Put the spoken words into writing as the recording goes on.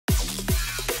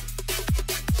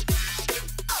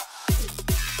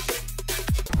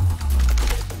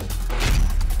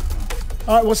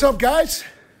All right, what's up, guys?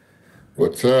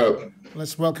 What's up?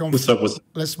 Let's welcome. What's up?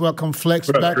 Let's welcome Flex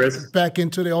What up, back Chris? back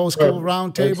into the old school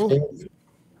round table.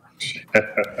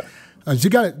 You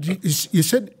got it. You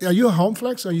said, are you a home,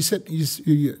 Flex? Or you said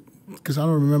because I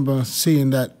don't remember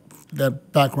seeing that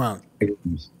background.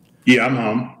 Yeah, I'm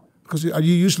home. Because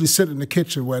you usually sit in the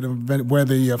kitchen where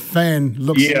the fan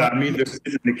looks. Yeah, I'm either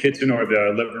sitting in the kitchen or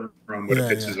the living room where the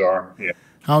pictures are. Yeah.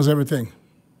 How's everything?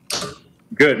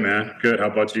 Good, man. Good. How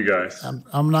about you guys?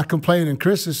 I'm not complaining.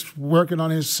 Chris is working on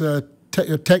his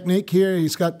technique here.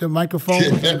 He's got the microphone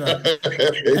and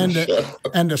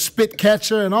the spit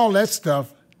catcher and all that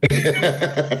stuff.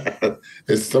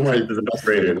 It's somebody messed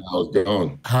with it when I was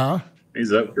gone. Huh?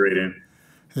 He's upgrading.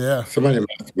 Yeah. Somebody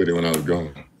messed with it when I was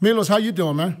gone. Milos, how you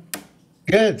doing, man?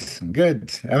 Good,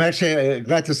 good. I'm actually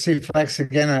glad to see Flex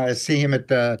again. I see him at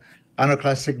the Arnold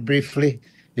Classic briefly.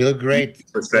 You look great.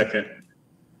 For a second.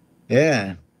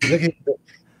 Yeah. Look at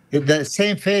the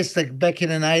same face like back in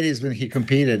the 90s when he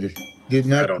competed. Did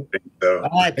not. I don't think so.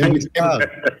 I think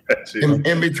so.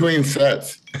 In between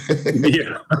sets.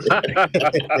 Yeah.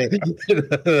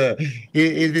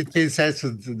 In between sets,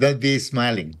 don't be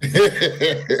smiling.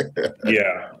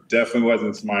 Yeah, definitely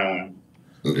wasn't smiling.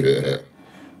 Yeah.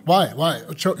 Why?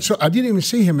 So I didn't even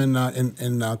see him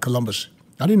in Columbus.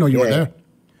 I didn't know you were there.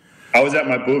 I was at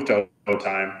my booth the whole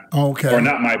time. Oh, okay. Or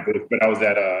not my booth, but I was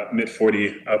at a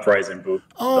mid-40 Uprising booth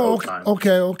the whole time.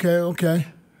 Okay.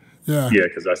 Yeah. Yeah,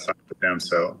 because I signed with them,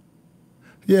 so.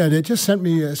 Yeah, they just sent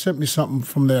me something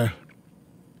from there.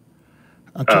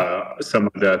 Some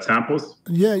of the samples?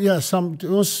 Yeah. It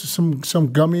was some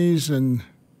gummies and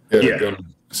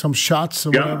some shots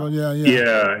or whatever.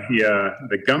 Yeah.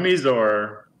 The gummies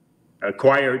are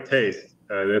acquired taste.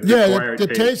 The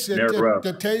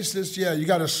taste is you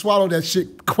got to swallow that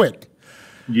shit quick.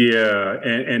 Yeah,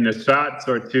 and the shots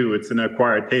are too. It's an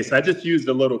acquired taste. I just used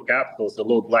the little capsules, the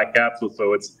little black capsules,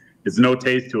 so it's no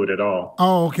taste to it at all.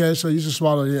 Oh, okay. So you just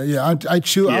swallow it. Yeah. I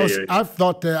chew. I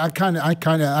thought that I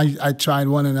tried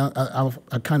one and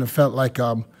I kind of felt like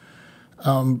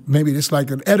maybe it's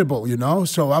like an edible, you know.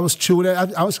 So I was chewing it.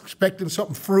 I was expecting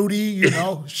something fruity, you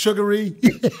know, sugary.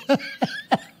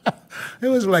 It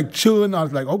was like chewing. I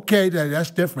was like, okay,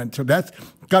 that's different. So that's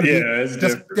got to be.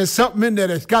 There's something in there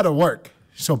that's got to work.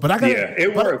 So, but I got. Yeah,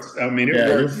 it works. I mean, it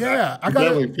works. Yeah, I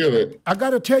got to feel it. I got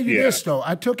to tell you this though.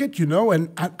 I took it, you know,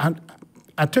 and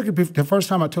I took it the first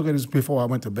time I took it is before I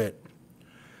went to bed,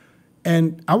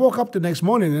 and I woke up the next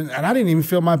morning and I didn't even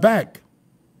feel my back.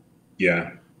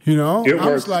 Yeah. You know, I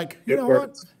was like, you know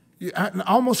what? I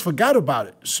almost forgot about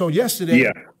it. So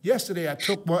yesterday I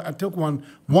took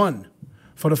one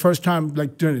for the first time,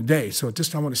 like during the day. So this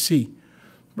time I want to see,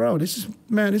 bro, it's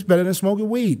better than smoking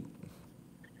weed.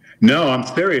 No, I'm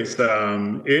serious.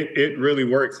 It really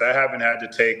works. I haven't had to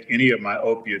take any of my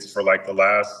opiates for like the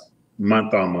last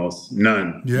month almost.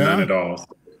 None at all. So,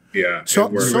 yeah, so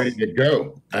ready to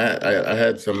go.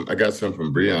 I got some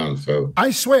from Breon. So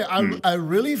I swear, I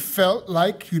really felt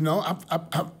like, you know,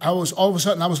 I was all of a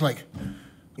sudden I was like,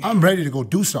 I'm ready to go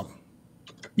do something.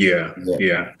 Yeah.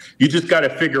 You just got to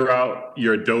figure out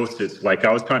your dosage. Like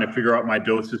I was trying to figure out my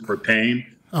dosage for pain.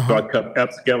 So I kept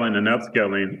upscaling,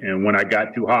 and when I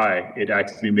got too high, it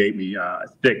actually made me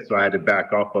sick. So I had to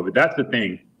back off of it. That's the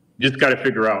thing. You just got to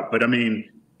figure out. But I mean,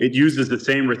 it uses the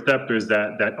same receptors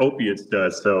that opiates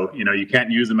does. So, you know, you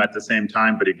can't use them at the same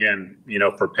time. But again, you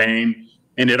know, for pain,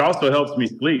 and it also helps me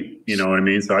sleep. You know what I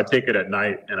mean? So I take it at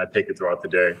night and I take it throughout the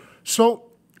day.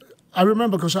 So I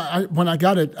remember because when I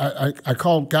got it, I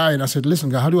called Guy and I said, listen,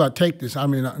 Guy, how do I take this? I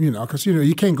mean, you know, because, you know,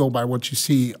 you can't go by what you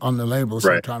see on the label.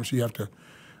 Sometimes you have to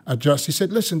adjust. He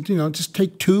said, listen, you know, just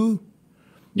take 2.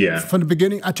 Yeah. From the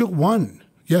beginning. I took 1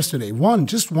 yesterday.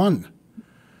 Just one.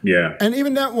 Yeah. And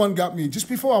even that one got me. Just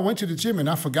before I went to the gym and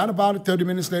I forgot about it, 30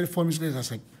 minutes later, 40 minutes later, I was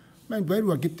like, man, where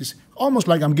do I get this? Almost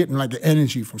like I'm getting like the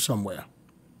energy from somewhere.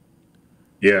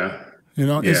 Yeah. You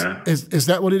know, is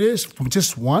that what it is? From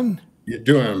just one? You're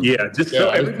doing. Yeah, just so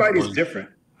everybody's different.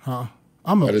 Huh.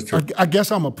 I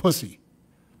guess I'm a pussy.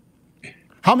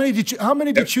 How many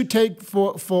did you take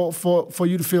for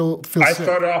you to feel sick? I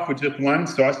started off with just 1,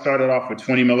 so I started off with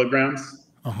 20 milligrams.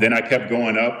 Then I kept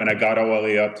going up, and I got all the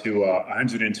way up to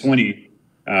 120,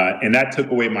 and that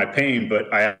took away my pain.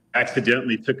 But I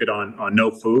accidentally took it on no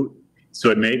food,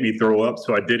 so it made me throw up.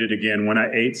 So I did it again when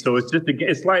I ate. So it's just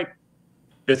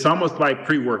it's almost like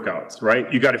pre-workouts,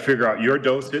 right? You got to figure out your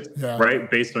dosage, right,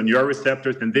 based on your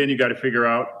receptors, and then you got to figure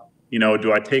out, you know,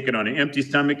 do I take it on an empty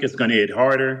stomach? It's going to hit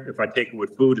harder. If I take it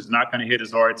with food, it's not going to hit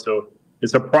as hard. So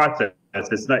it's a process.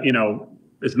 It's not, you know,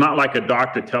 it's not like a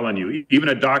doctor telling you. Even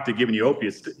a doctor giving you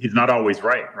opiates, he's not always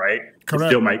right? Correct. It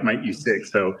still might make you sick.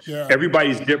 So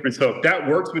everybody's different. So if that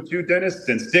works with you, Dennis,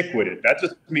 then stick with it. That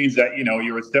just means that, you know,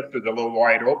 your receptors are a little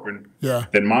wide open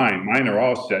than mine. Mine are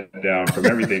all shut down from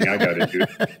everything I got to do.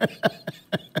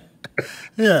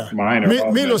 Mine are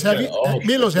all Milos,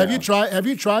 have you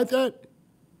tried that?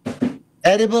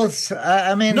 Edibles?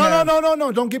 I mean,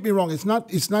 no. Don't get me wrong. It's not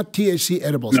THC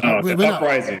edibles. No,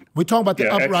 uprising. We're talking about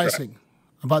the uprising,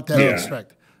 about that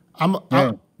extract.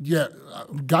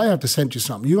 Guy, I have to send you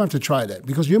something. You have to try that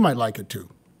because you might like it too.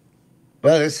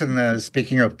 Well, listen.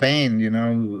 Speaking of pain, you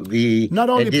know, not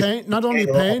only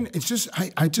pain. It's just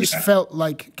I just felt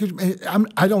like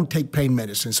I don't take pain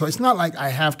medicine, so it's not like I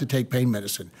have to take pain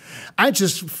medicine. I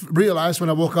just realized when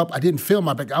I woke up, I didn't feel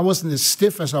my back. I wasn't as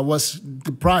stiff as I was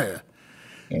the prior.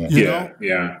 You know?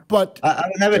 But I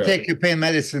would never take your pain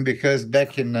medicine because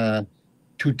back in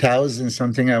 2000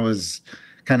 something, I was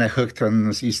kind of hooked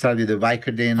on. You started the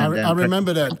Vicodin. I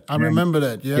remember that. I remember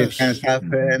that. Yes. Kind of stuff,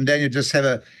 and then you just have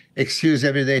a excuse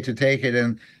every day to take it,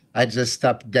 and I just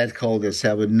stopped dead cold.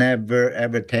 So I would never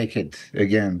ever take it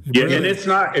again. Yeah, and it's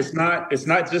not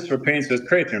just for pain. So it's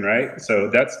creatine, right? So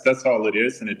that's all it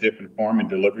is in a different form and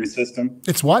delivery system.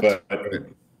 It's what?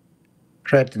 Creatine.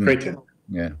 Creatine.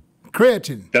 Yeah.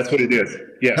 Creatine. That's what it is.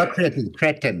 Yeah. Not creatine.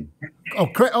 Creatine.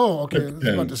 Oh, okay. I was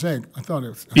about to say. I thought it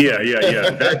was. Yeah.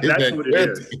 That's what it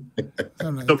is.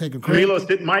 So Milos,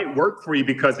 it might work for you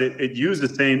because it uses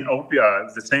the same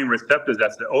the same receptors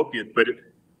as the opiate. But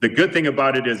the good thing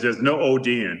about it is there's no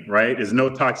ODing, right? There's no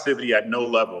toxicity at no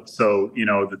level. So, you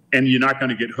know, and you're not going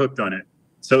to get hooked on it.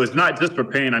 So it's not just for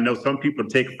pain. I know some people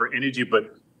take it for energy,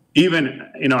 but even,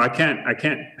 you know, I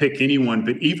can't pick anyone,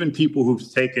 but even people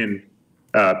who've taken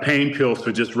pain pills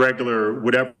for just regular,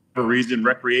 whatever reason,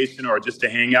 recreation or just to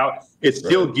hang out, it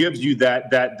still gives you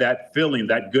that feeling,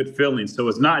 that good feeling. So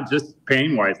it's not just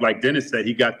pain wise. Like Dennis said,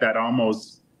 he got that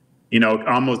almost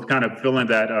kind of feeling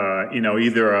that, you know,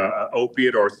 either a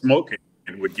opiate or smoking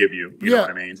would give you. You know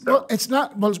what I mean? So. Well, it's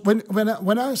not. Well,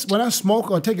 when I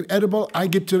smoke or take an edible, I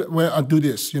get to where I do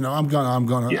this. You know, I'm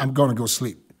gonna go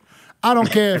sleep. I don't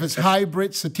care if it's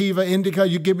hybrid, sativa, indica.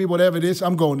 You give me whatever it is,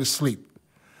 I'm going to sleep.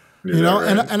 You know,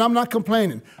 and I'm not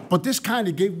complaining. But this kind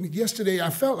of gave me, yesterday,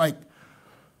 I felt like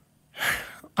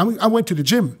I went to the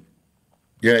gym.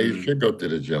 Yeah, you should go to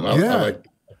the gym. I like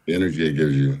the energy it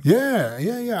gives you.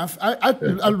 Yeah. I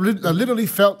literally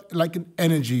felt like an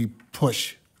energy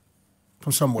push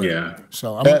from somewhere. Yeah.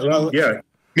 So,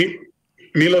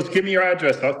 Milos, give me your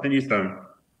address. I'll send you some.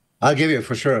 I'll give you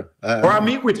for sure. Or I'll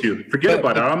meet with you. Forget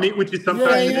about it. I'll meet with you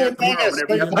sometime. He tried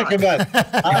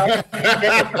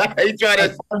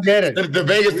to get it. The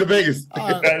Vegas.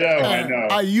 I know.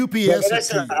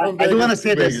 UPS. I do want to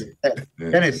say this,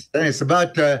 Dennis.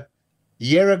 About a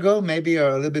year ago, maybe, or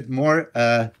a little bit more,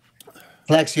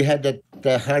 Flex, you had that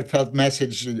heartfelt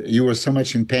message. You were so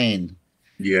much in pain.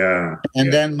 Yeah.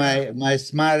 And then my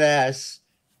smart ass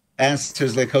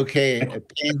answers like, okay,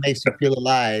 pain makes you feel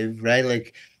alive, right?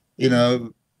 Like, you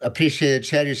know, appreciate it,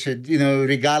 cherish it, you know,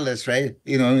 regardless, right?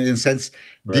 You know, in a sense.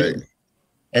 Right.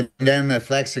 And then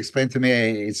Flex explained to me,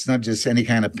 it's not just any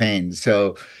kind of pain.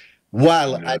 So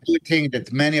while I do think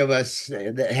that many of us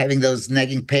having those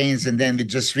nagging pains and then we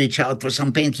just reach out for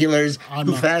some painkillers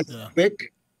too fast,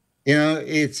 quick, you know,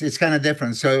 it's kind of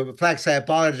different. So Flex, I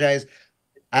apologize.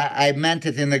 I meant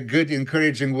it in a good,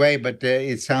 encouraging way, but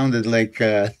it sounded like...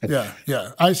 I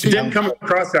see. It didn't come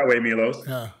across that way, Milos.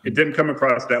 Yeah. It didn't come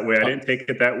across that way. I didn't take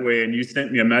it that way, and you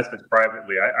sent me a message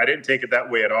privately. I didn't take it that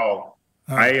way at all.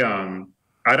 I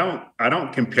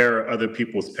don't compare other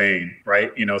people's pain,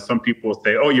 right? You know, some people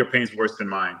say, oh, your pain's worse than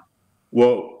mine.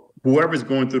 Well, whoever's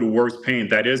going through the worst pain,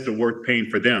 that is the worst pain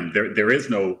for them. There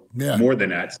is no more than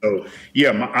that. So,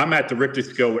 I'm at the Richter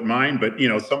scale with mine, but, you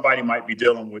know, somebody might be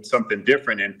dealing with something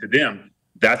different. And to them,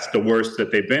 that's the worst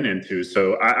that they've been into.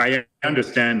 So I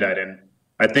understand that. And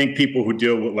I think people who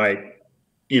deal with, like,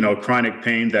 you know, chronic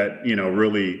pain that, you know,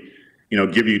 really, you know,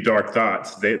 give you dark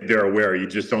thoughts, they're aware. You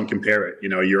just don't compare it. You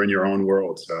know, you're in your own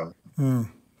world. So.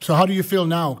 So how do you feel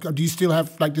now? Do you still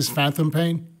have, like, this phantom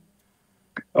pain?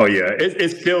 Oh, yeah.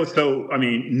 It's still so, I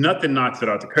mean, nothing knocks it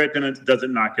out. The creatine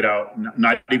doesn't knock it out,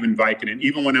 not even Vicodin.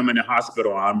 Even when I'm in the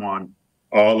hospital, I'm on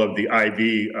all of the IV,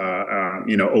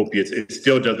 you know, opiates. It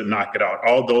still doesn't knock it out.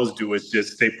 All those do is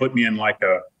just, they put me in like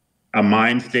a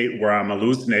mind state where I'm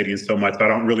hallucinating so much, I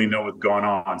don't really know what's going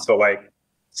on. So, like,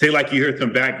 say like you hear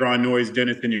some background noise,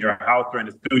 Dennis, in your house or in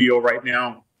the studio right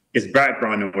now, it's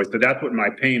background noise. So that's what my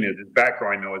pain is. It's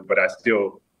background noise, but I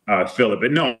still feel it.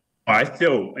 But no, I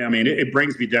mean, it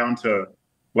brings me down to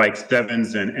like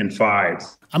 7s and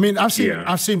 5s. I mean, I've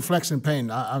seen Flex in pain.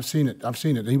 I've seen it.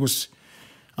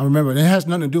 I remember it had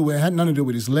nothing to do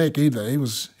with his leg either. He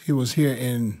was here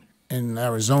in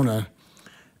Arizona,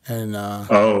 and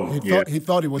he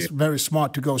thought he was very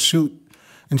smart to go shoot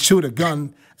a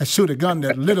gun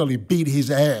that literally beat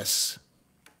his ass.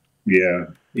 Yeah.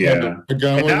 The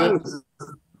gun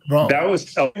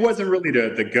it wasn't really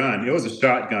the gun. It was a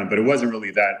shotgun, but it wasn't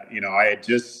really that. I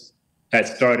had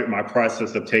started my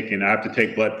process of I have to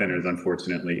take blood thinners,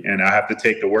 unfortunately, and I have to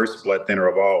take the worst blood thinner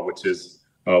of all, which is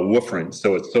warfarin.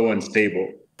 So it's so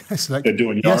unstable. It's like they're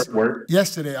doing yard work.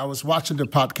 Yesterday, I was watching the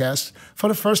podcast. For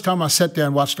the first time, I sat there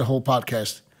and watched the whole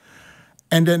podcast.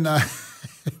 And then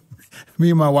me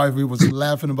and my wife, we was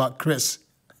laughing about Chris.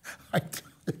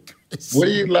 What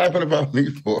are you laughing about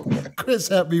me for? Chris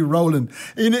had me rolling.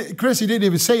 Chris, he didn't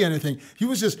even say anything. He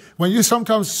was just, when you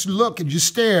sometimes look and you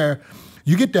stare,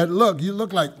 you get that look. You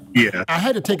look like, I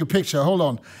had to take a picture. Hold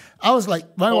on. I was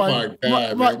like, my wife. Oh, my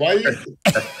God, man. Why you look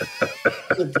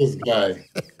at this guy?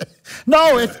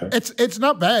 No, it's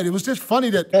not bad. It was just funny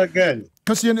that. Oh, good.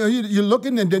 Because, you're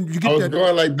looking and then you get I was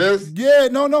going like this? Yeah,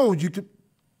 no.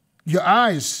 Your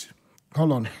eyes.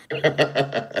 Hold on.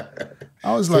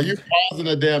 I was like. So you pausing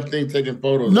the damn thing taking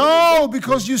photos? No,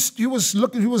 because you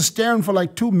was staring for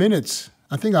like 2 minutes.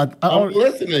 I think I'm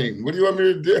listening. What do you want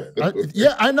me to do?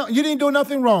 I know. You didn't do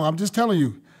nothing wrong. I'm just telling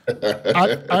you.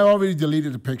 I already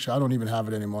deleted the picture. I don't even have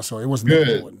it anymore, so it wasn't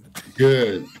important.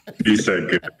 Good. You said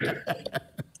good.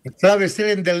 It's probably still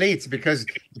in deletes because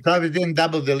you probably didn't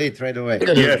double delete right away.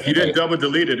 Yeah, if you didn't double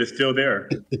delete it, it's still there.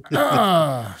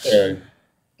 Okay.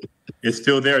 It's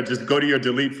still there. Just go to your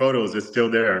delete photos. It's still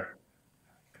there.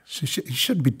 You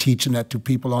shouldn't be teaching that to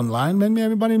people online, man.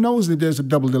 Everybody knows that there's a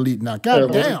double delete now.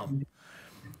 God damn.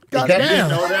 God damn. You didn't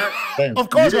know that? Of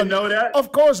course you didn't know that?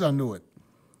 Of course I knew it.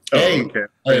 Hey,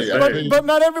 but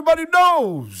not everybody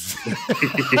knows.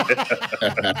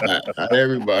 Not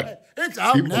everybody. It's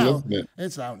out People now. Listening.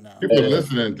 It's out now. People are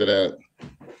listening to that.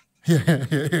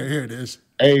 Here it is.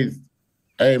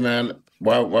 Hey, man.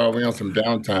 While we're on some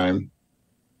downtime.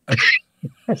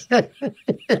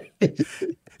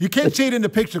 You can't see it in the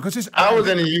picture because it's. I was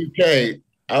in the UK.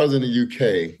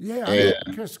 Yeah,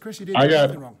 Chris, you didn't do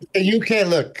nothing wrong. The UK,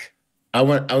 look. I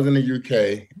was in the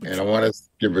UK, and I want to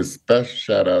give a special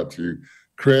shout out to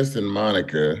Chris and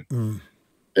Monica.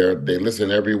 They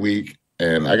listen every week,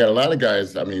 and I got a lot of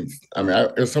guys.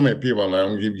 There's so many people. I'm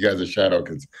gonna give you guys a shout out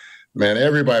because, man,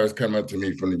 everybody was coming up to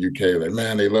me from the UK, like,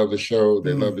 man, they love the show.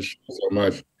 They love the show so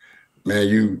much. Man,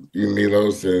 you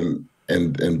Milos and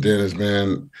Dennis,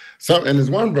 man. And there's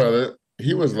one brother,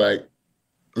 he was like,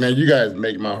 man, you guys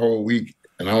make my whole week.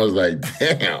 And I was like,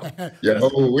 damn, your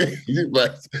whole week.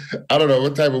 Like, I don't know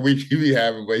what type of week he be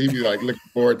having, but he be like looking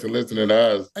forward to listening to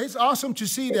us. It's awesome to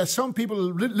see that some people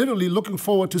are literally looking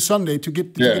forward to Sunday to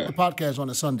get the podcast on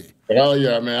a Sunday. But all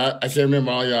y'all, man, I can't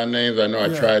remember all y'all names. I know I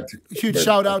tried to. Huge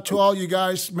shout out to all you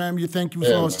guys, man. Thank you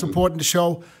for supporting the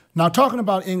show. Now, talking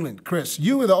about England, Chris,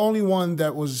 you were the only one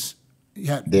that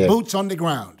had boots on the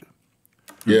ground.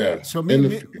 Yeah. So me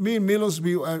and Milos,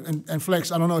 and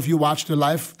Flex, I don't know if you watched the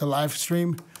live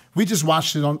stream. We just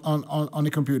watched it on the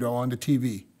computer or on the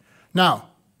TV. Now,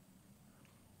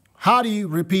 HADI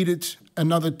repeated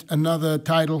another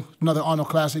title, another Arnold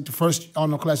Classic, the first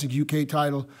Arnold Classic UK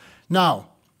title. Now,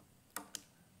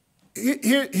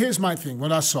 here's my thing,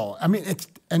 what I saw. I mean,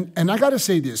 and I got to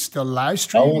say this, the live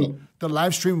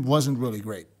stream wasn't really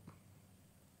great.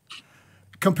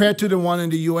 Compared to the one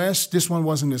in the US, this one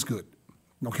wasn't as good.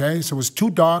 Okay, so it was too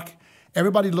dark.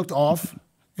 Everybody looked off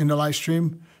in the live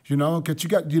stream, because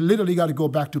you literally got to go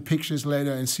back to pictures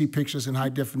later and see pictures in high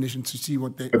definition to see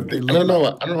what they look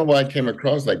like. I don't know why I came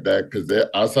across like that because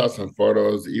I saw some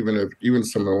photos, even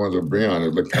some of the ones with Breon,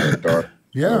 it looked kind of dark.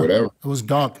 Yeah, or whatever. It was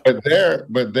dark. But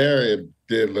there it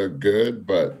did look good,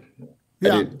 but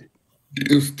it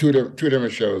was two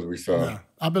different shows we saw. Yeah,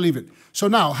 I believe it. So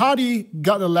now, HADI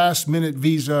got a last-minute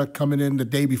visa coming in the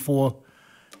day before.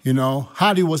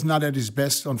 HADI was not at his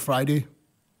best on Friday.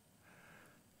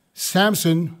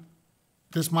 SAMSON,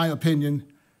 that's my opinion,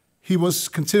 he was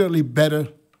considerably better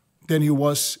than he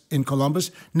was in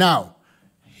Columbus. Now,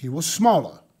 he was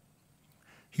smaller.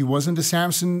 He wasn't the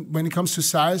SAMSON when it comes to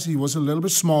size. He was a little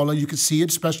bit smaller. You could see it,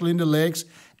 especially in the legs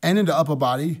and in the upper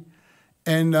body.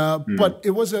 And but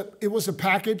it was a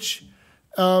package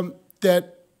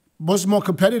that was more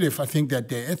competitive, I think, that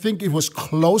day. I think it was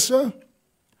closer.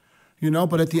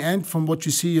 But at the end, from what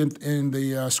you see in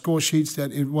the score sheets,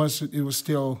 that it was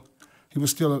still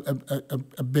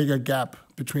a bigger gap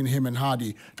between him and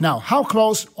HADI. Now, how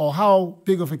close or how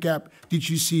big of a gap did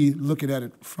you see looking at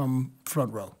it from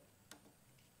front row?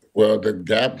 Well, the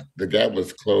gap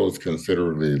was closed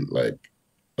considerably, like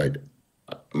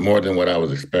more than what I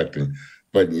was expecting.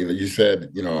 But you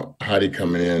said, HADI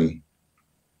coming in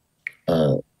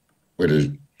with his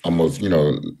almost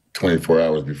 24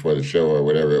 hours before the show or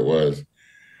whatever it was.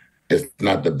 It's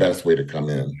not the best way to come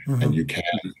in, and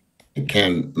it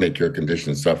can make your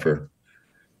condition suffer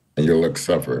and your look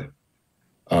suffer.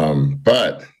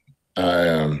 But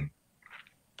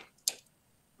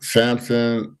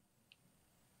Samson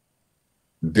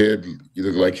did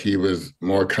look like he was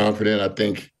more confident. I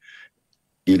think,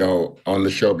 on the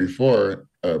show before,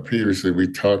 previously, we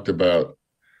talked about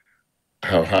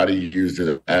how HADI used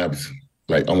his abs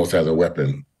like almost as a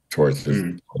weapon towards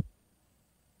his.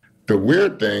 The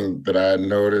weird thing that I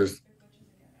noticed,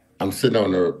 I was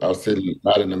sitting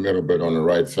not in the middle, but on the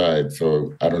right side.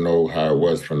 So I don't know how it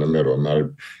was from the middle.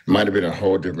 It might have been a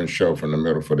whole different show from the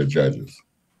middle for the judges.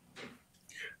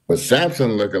 But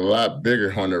Samson looked a lot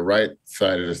bigger on the right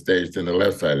side of the stage than the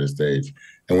left side of the stage.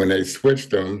 And when they switched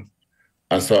them,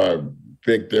 I saw a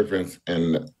big difference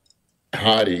in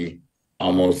HADI,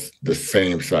 almost the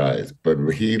same size, but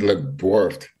he looked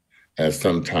dwarfed at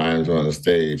some times on the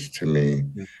stage to me.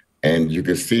 And you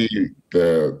could see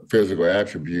the physical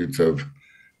attributes of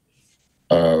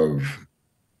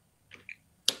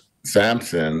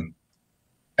Samson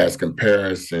as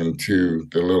comparison to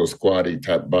the little squatty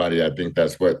type body. I think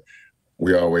that's what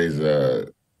we always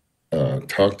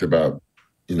talked about,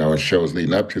 in shows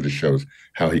leading up to the shows,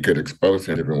 how he could expose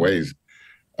in different ways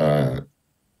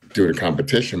due to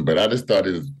competition. But I just thought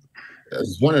it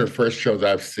was one of the first shows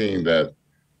I've seen that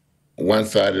one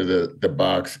side of the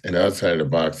box and the other side of the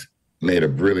box made a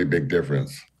really big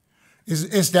difference.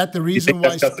 Is that the reason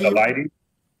why Steve? The lighting?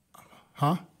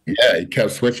 Huh? Yeah, he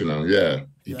kept switching them. Yeah,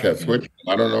 he kept switching.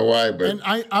 I don't know why, but and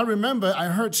I remember I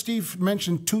heard Steve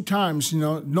mention 2 times.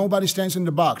 Nobody stands in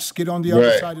the box. Get on the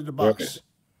other side of the box.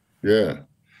 Right. Yeah.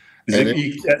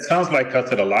 That sounds like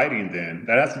because of the lighting. Then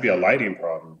that has to be a lighting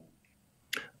problem.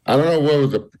 I don't know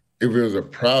if it was a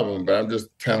problem, but I'm just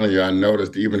telling you, I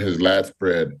noticed even his lat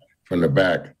spread from the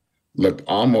back looked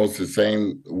almost the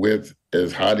same width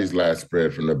as HADI's lat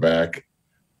spread from the back,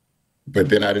 but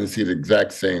then I didn't see the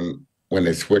exact same when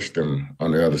they switched them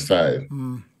on the other side.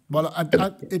 Well,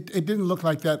 it didn't look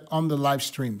like that on the live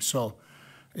stream. So,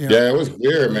 yeah, it was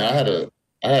weird, man.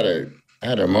 I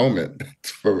had a moment.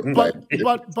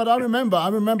 But I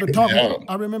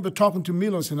remember talking to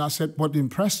Milos, and I said what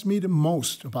impressed me the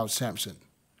most about Samson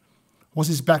was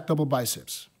his back double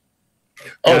biceps.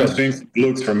 Hamstrings and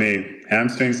glutes for me.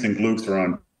 Hamstrings and glutes are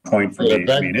on point for me.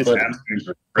 His hamstrings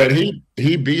are great. But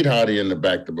he beat HADI in the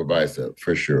back double bicep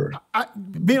for sure.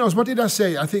 Milos, what did I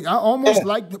say? I think I almost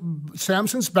liked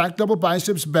Samson's back double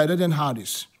biceps better than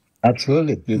HADI's.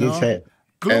 Absolutely, you did say it.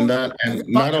 And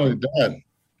not only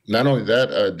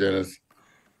that, Dennis,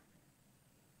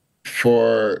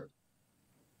 for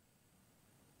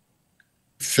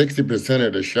 60%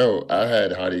 of the show, I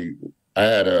had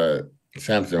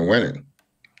Samson winning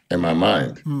in my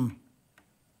mind,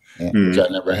 which I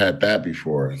never had that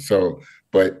before. So,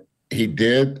 but he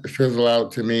did fizzle out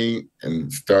to me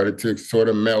and started to sort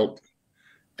of melt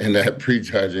in that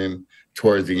prejudging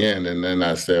towards the end. And then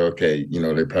I said, okay,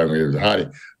 they probably it was HADI.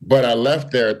 But I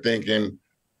left there thinking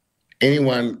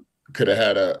anyone could have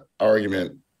had an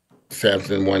argument.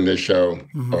 Samson won this show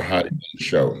or HADI won the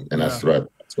show, and that's what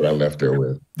I left there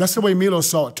with. That's the way Milos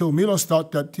saw it too. Milos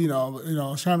thought that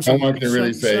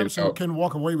Samson can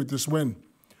walk away with this win.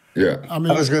 Yeah, I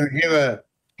was going to give a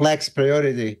Flex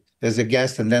priority as a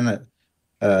guest, and then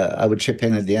I would chip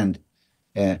in at the end.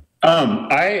 Yeah.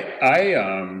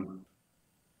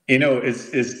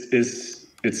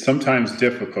 It's sometimes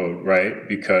difficult, right?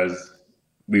 Because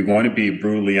we want to be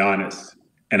brutally honest.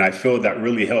 And I feel that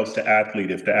really helps the athlete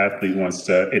if the athlete wants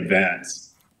to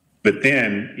advance. But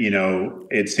then,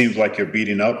 it seems like you're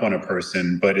beating up on a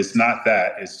person, but it's not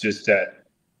that. It's just that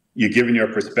you're giving your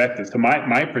perspective. So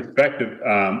my perspective,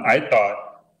 I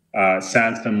thought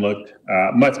Samson looked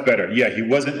much better. Yeah, he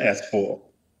wasn't as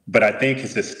full, but I think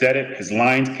his aesthetic, his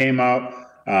lines came out.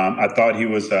 I thought he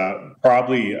was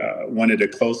probably one of the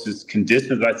closest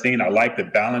conditions I've seen. I like the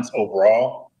balance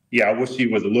overall. Yeah, I wish he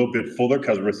was a little bit fuller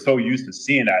because we're so used to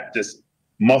seeing that just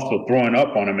muscle throwing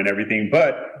up on him and everything.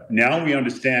 But now we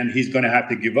understand he's going to have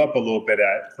to give up a little bit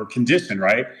for condition,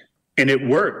 right? And it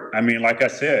worked. I mean, like I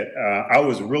said, I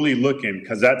was really looking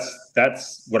because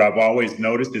that's what I've always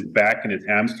noticed. His back and his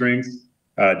hamstrings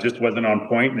just wasn't on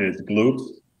point, and his glutes.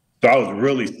 So I was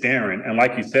really staring. And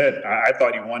like you said, I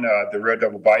thought he won the rear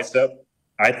double bicep.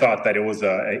 I thought that it was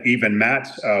an even match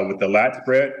with the lat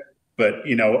spread. But,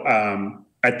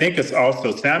 I think it's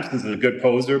also Samson's a good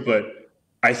poser, but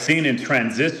I seen in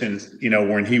transitions, you know,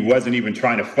 when he wasn't even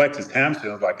trying to flex his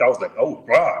hamstring, I was like, oh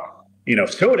God, you know,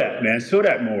 show that, man, show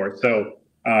that more. So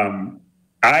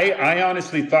I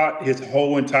honestly thought his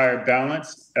whole entire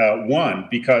balance won,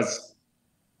 because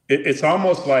it's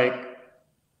almost like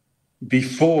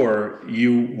before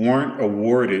you weren't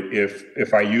awarded,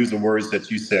 if I use the words that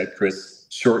you said, Chris,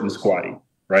 short and squatty,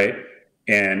 right?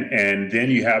 And then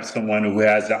you have someone who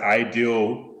has the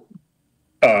ideal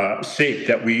shape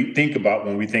that we think about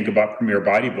when we think about premier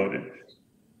bodybuilding.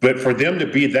 But for them to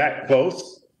be that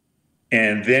close,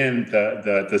 and then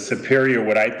the superior,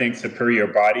 what I think superior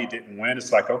body didn't win,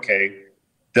 it's like, okay,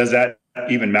 does that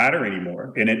even matter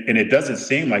anymore? And it doesn't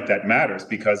seem like that matters,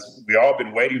 because we all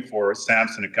been waiting for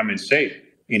Samson to come in shape,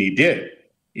 and he did,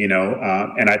 you know.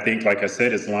 And I think, like I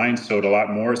said, his line showed a lot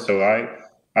more. So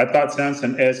I thought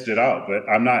Samson edged it out, but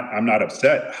I'm not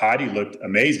upset. Hadi looked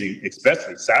amazing,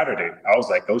 especially Saturday. I was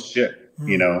like, oh shit,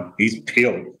 you know, he's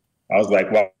peeled. I was like,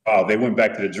 wow, they went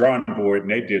back to the drawing board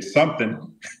and they did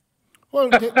something. Well,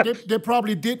 they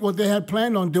probably did what they had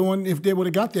planned on doing if they would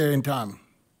have got there in time.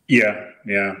 Yeah.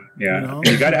 You know?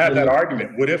 You got to have that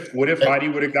argument. What if Hadi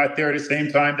would have got there at the same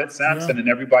time that Samson and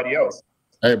everybody else?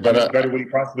 Hey, but better would he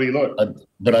possibly look?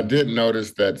 But I did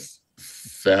notice that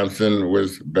Samson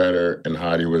was better and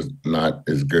Hadi was not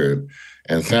as good.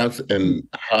 And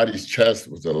Hadi's chest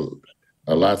was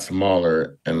a lot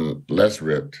smaller and less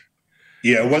ripped.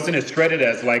 Yeah, it wasn't as shredded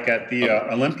as like at the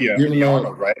Olympia,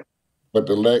 Arnold, right? But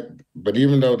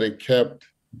even though they kept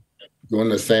doing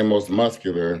the same most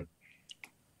muscular,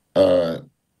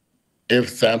 if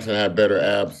Samson had better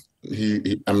abs,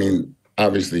 I mean,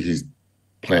 obviously he's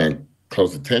paying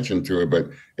close attention to it, but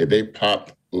if they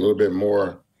popped a little bit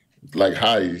more like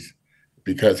Hadi's,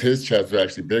 because his chest was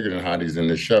actually bigger than Hadi's in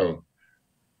the show.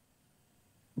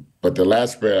 But the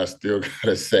last spread, I still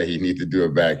gotta say, he needs to do a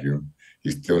vacuum.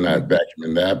 He's still not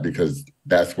vacuuming that, because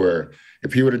that's where,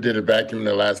 if he would have did a vacuum in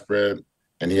the last spread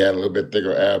and he had a little bit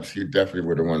thicker abs, he definitely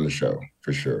would have won the show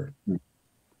for sure.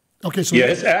 Okay, so yeah,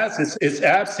 his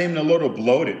abs seemed a little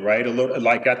bloated, right? A little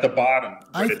like at the bottom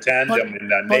where the tandem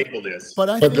and the navel is. Wait,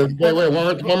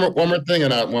 one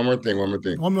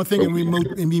more thing, and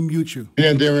we mute you. Yeah,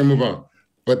 and then we move on.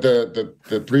 But the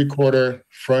 3/4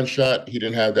 front shot, he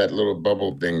didn't have that little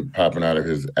bubble thing popping out of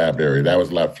his ab area. That was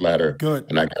a lot flatter. Good.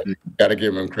 And I got to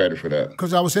give him credit for that.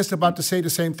 Because I was just about to say the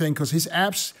same thing, because his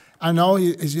abs, I know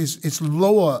his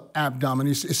lower abdomen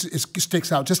it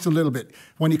sticks out just a little bit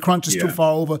when he crunches too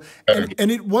far over. And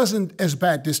it wasn't as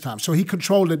bad this time. So he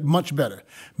controlled it much better.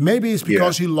 Maybe it's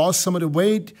because he lost some of the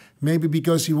weight. Maybe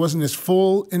because he wasn't as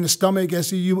full in the stomach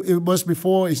as it was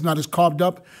before. He's not as carved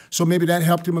up. So maybe that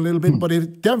helped him a little bit. But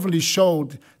it definitely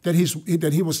showed that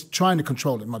he was trying to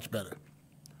control it much better.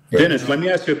 Dennis, let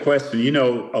me ask you a question. You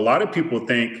know, a lot of people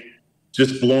think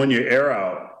just blowing your air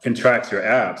out contracts your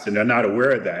abs, and they're not aware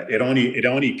of that. It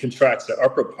only contracts the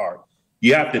upper part.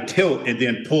 You have to tilt and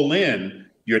then pull in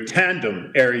your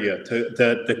tandem area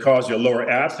to cause your lower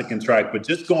abs to contract. But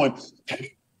just going,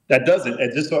 that doesn't.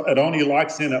 It only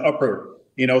locks in the upper.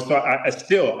 You know, so I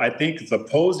think it's a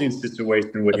posing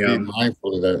situation with him. Be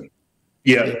mindful of that.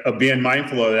 Yeah, of being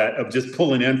mindful of that, of just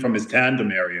pulling in from his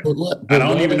tandem area. I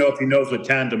don't even know if he knows what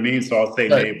tandem means, so I'll say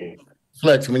navel.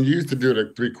 Flex, when you used to do the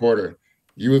 3/4,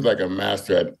 you was like a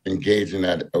master at engaging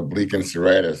that oblique and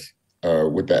serratus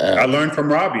with the abs. I learned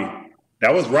from Robbie.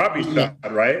 That was Robbie's shot,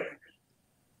 right?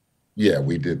 Yeah,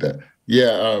 we did that.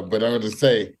 Yeah, but I was to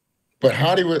say, but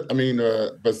Hadi was,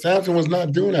 but Samson was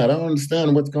not doing that. I don't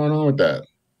understand what's going on with that.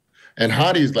 And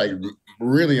Hadi's like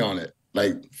really on it,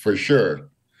 like for sure.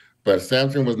 But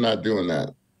Samson was not doing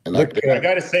that. And I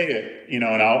got to say it, you know,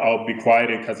 and I'll be quiet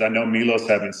because I know Milos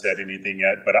haven't said anything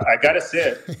yet, but I got to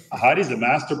say it. Hadi's a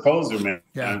master poser, man.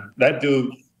 Yeah. That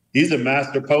dude, he's a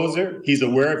master poser. He's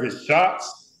aware of his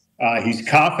shots. He's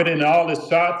confident in all his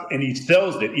shots, and he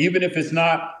sells it, even if it's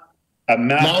not a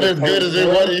master not as good as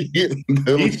what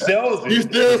he sells it. He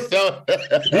still sells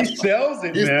it. He sells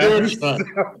it,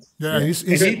 man.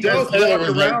 He does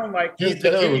walk around like his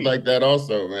tail was like that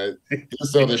also, man. He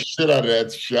sold the shit out of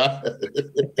that shot.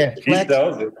 He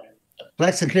sells it.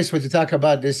 Flex and Chris, what you talk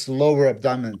about this lower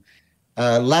abdomen.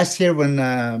 Last year when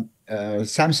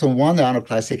Samson won the Arnold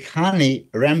Classic, Hani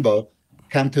Rambo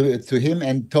came to him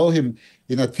and told him,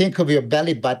 you know, think of your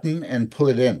belly button and pull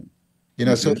it in. You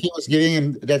know, so he was giving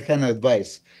him that kind of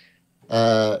advice.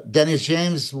 Dennis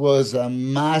James was a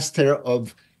master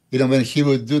of, you know, when he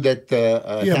would do that.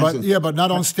 But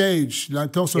not on stage.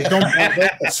 Don't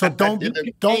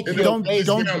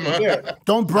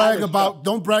brag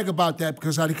about that,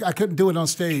 because I couldn't do it on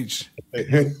stage.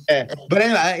 But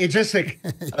anyway, it's just like,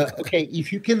 okay,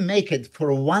 if you can make it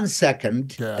for 1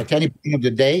 second at any point of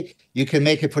the day, you can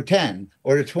make it for 10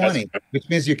 or 20, which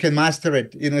means you can master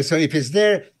it. You know, so if it's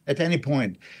there at any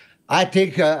point, I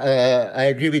think I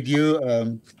agree with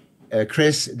you,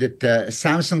 Chris, that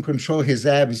Samson controlled his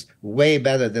abs way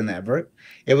better than ever.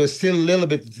 It was still a little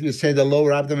bit, you say, the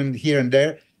lower abdomen here and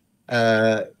there.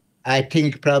 I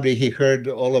think probably he heard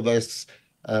all of us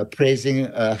praising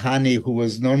Hani, who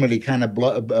was normally kind of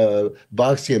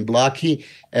boxy and blocky.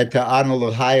 At Arnold,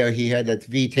 Ohio, he had that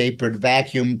V-tapered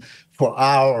vacuum for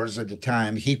hours at the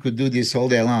time. He could do this all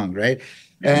day long, right?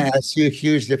 And I see a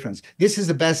huge difference. This is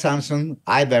the best Samson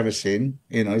I've ever seen,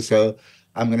 you know, so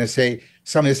I'm going to say,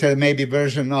 somebody said maybe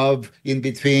version of in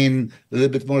between, a little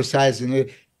bit more size.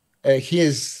 And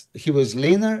he was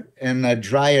leaner and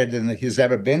drier than he's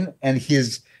ever been, and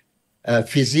his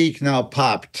physique now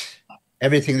popped.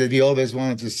 Everything that we always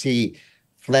wanted to see,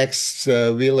 Flex,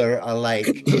 Wheeler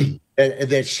alike.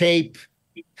 The shape,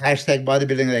 hashtag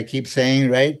bodybuilding that I keep saying,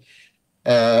 right?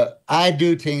 I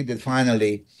do think that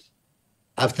finally,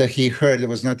 after he heard it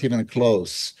was not even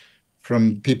close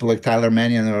from people like Tyler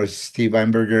Mannion or Steve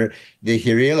Weinberger, that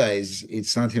he realized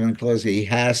it's not even close. He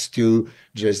has to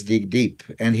just dig deep.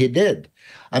 And he did.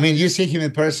 I mean, you see him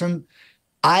in person.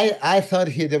 I thought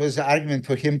there was an argument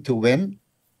for him to win.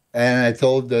 And I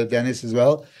told Dennis as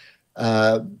well,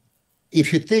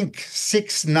 if you think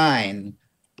 6'9"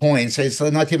 points, it's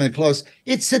not even close.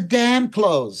 It's a damn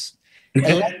close.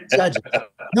 11 judges.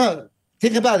 No,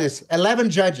 think about this.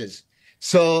 11 judges.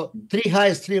 So 3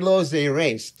 highs, 3 lows they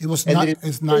erased. It was not.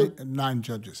 It's nine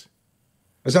judges.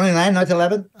 It was only 9, not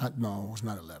 11? No, it was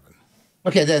not 11.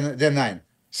 Okay, then 9.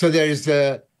 So there is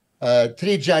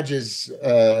 3 judges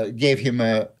gave him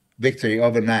a victory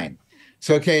over 9.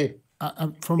 So okay.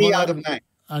 From 3 out of 9.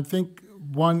 I think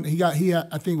one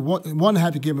I think one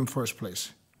had to give him first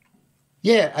place.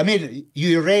 Yeah, I mean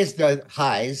you erased the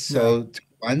highs, so 2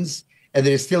 ones, and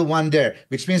there is still 1 there,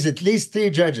 which means at least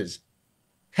 3 judges.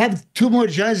 Have 2 more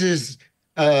judges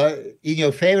in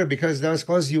your favor because that was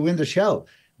close. You win the show.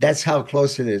 That's how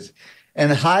close it is.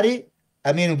 And Hadi,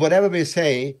 I mean, whatever we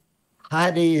say,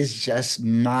 Hadi is just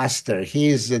master. He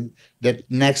is at the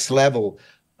next level.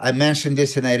 I mentioned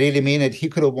this, and I really mean it. He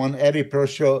could have won every pro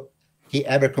show he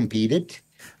ever competed.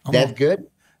 That good.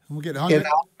 We'll get $100.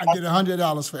 I get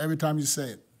 $100 for every time you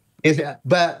say it.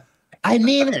 But I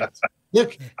mean it.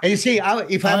 Look, and you see,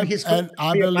 if I'm his coach,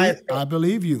 I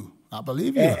believe you. I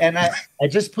believe you. And I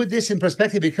just put this in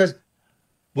perspective because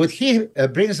what he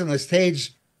brings on the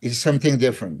stage is something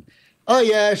different. Oh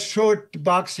yeah, short,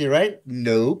 boxy, right?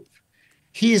 Nope.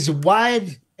 He's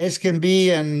wide as can be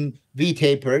and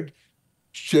V-tapered.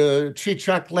 3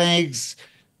 truck legs,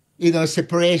 you know,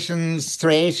 separations,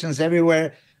 striations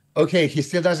everywhere. Okay, he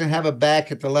still doesn't have a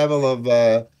back at the level of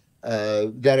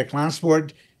Derek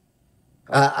Lansford.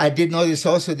 I did notice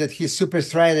also that his super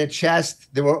striated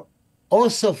chest, they were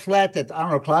also flat at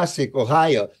Arnold Classic,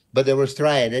 Ohio, but they were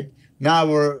striated. Now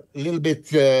we're a little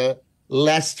bit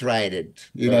less striated,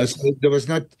 you know, so there was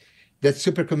not that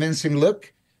super convincing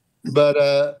look. But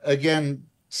again,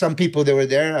 some people that were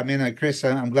there, I mean, Chris,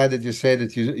 I'm glad that you said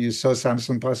that you saw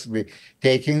Samson possibly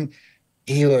taking.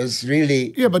 He was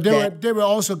really... Yeah, but there were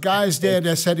also guys there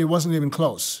that said it wasn't even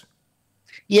close.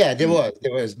 Yeah, there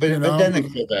was. But, but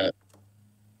then...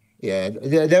 Yeah,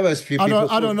 there was few people...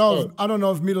 I don't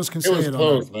know if Milos can say it. It was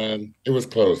close, man. It was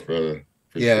close, brother.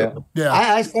 Yeah. Sure. Yeah.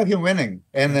 I saw him winning.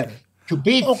 And to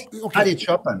beat Hadi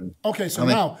CHOOPAN... Okay, so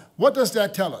now, what does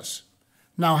that tell us?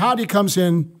 Now, Hadi comes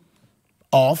in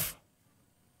off.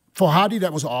 For Hadi,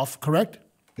 that was off, correct?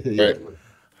 Right.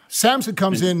 Samson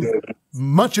comes in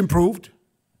much improved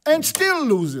and still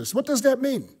loses. What does that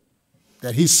mean?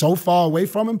 That he's so far away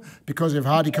from him? Because if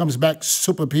Hadi comes back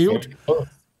super peeled,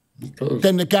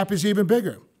 then the gap is even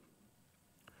bigger.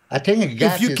 I think a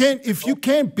gap if you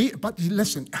can't beat, but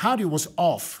listen, Hadi was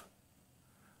off.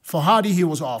 For Hadi, he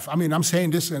was off. I mean, I'm saying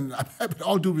this, and with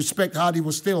all due respect, Hadi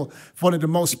was still one of the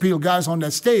most peeled guys on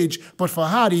that stage. But for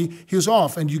Hadi, he was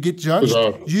off, and you get judged.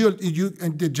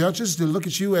 And the judges, they look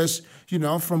at you as, you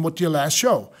know, from what your last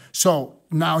show. So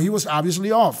now he was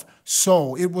obviously off.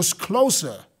 So it was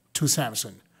closer to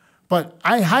Samson. But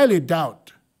I highly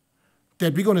doubt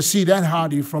that we're going to see that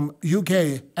Hadi from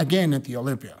UK again at the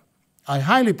Olympia. I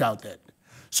highly doubt that.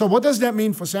 So what does that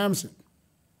mean for Samson?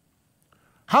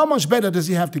 How much better does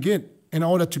he have to get in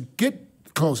order to get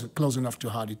close enough to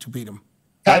Hadi to beat him?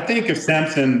 I think if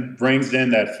Samson brings in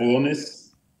that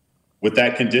fullness with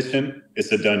that condition, it's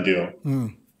a done deal.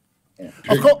 Mm. Yeah.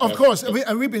 Of course,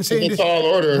 we've been saying this. It's all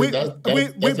order. We've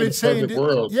been saying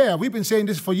this. Yeah, we've been saying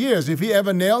this for years. If he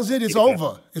ever nails it, it's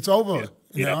over. It's over.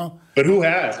 You know? But who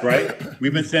has, right?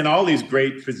 We've been saying all these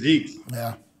great physiques.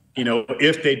 Yeah. You know,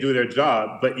 if they do their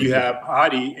job. But you have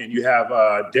Hadi and you have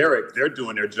Derek, they're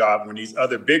doing their job when these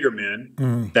other bigger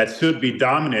men that should be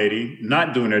dominating,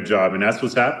 not doing their job. And that's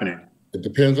what's happening. It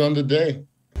depends on the day.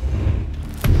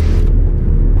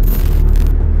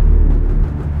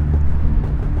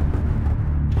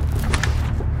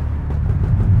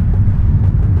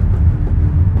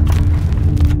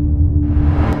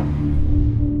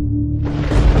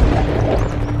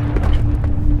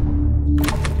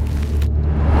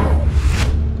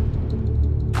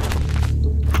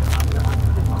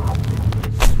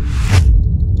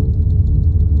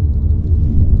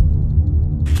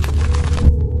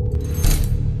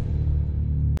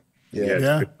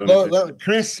 Yeah. Well,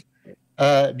 Chris,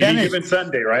 Any Dennis, given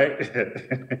Sunday, right?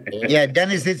 yeah,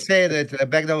 Dennis did say that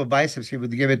back double biceps, he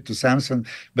would give it to Samson,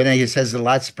 but then he says the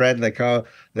lat spread, like how,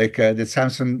 that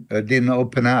Samson didn't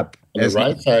open up. On the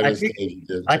right side of the think, stage, he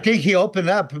did. I think he opened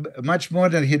up much more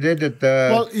than he did at the.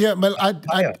 Well, yeah, but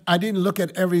I didn't look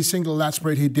at every single lat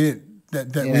spread he did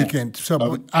that weekend.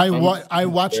 So I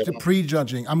watched the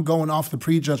prejudging. I'm going off the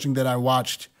prejudging that I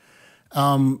watched.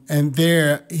 And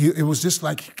there, it was just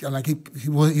like he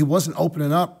wasn't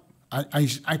opening up.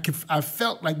 I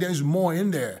felt like there's more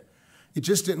in there. It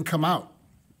just didn't come out.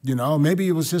 You know, maybe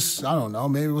it was just, I don't know,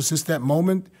 maybe it was just that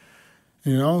moment.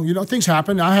 You know, things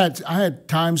happen. I had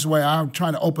times where I'm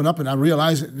trying to open up and I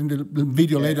realized in the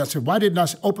video later, I said, why didn't I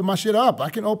open my shit up? I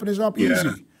can open this up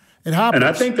easy. It happens. And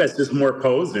I think that's just more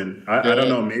posing. I don't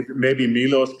know. Maybe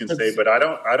Milos can say, but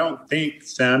I don't think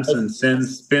Samson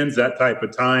spends that type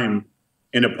of time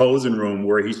in a posing room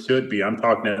where he should be. I'm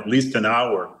talking at least an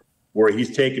hour, where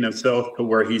he's taking himself to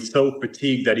where he's so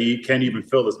fatigued that he can't even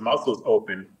feel his muscles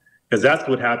open, because that's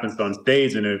what happens on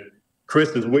stage. And if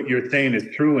Chris, is what you're saying is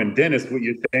true, and Dennis, what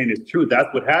you're saying is true,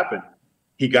 that's what happened.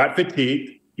 He got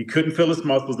fatigued. He couldn't feel his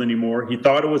muscles anymore. He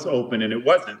thought it was open, and it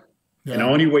wasn't. Yeah. And the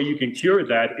only way you can cure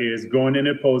that is going in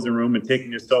a posing room and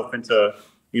taking yourself into,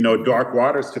 dark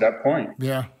waters to that point.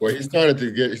 Yeah. Well, he started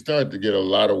to get a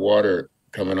lot of water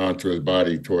coming onto his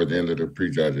body toward the end of the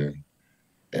prejudging,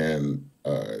 and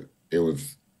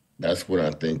that's when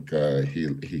I think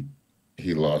he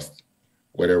lost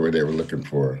whatever they were looking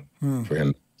for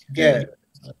him. Yeah,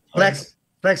 Flex,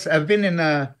 I've been in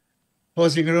a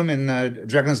posing room in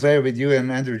Dragon's Lair with you and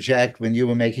Andrew Jack when you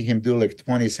were making him do like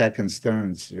 20 seconds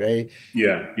turns, right?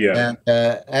 Yeah.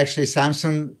 And actually,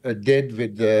 Samson did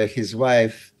with his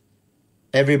wife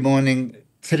every morning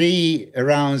 3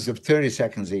 rounds of 30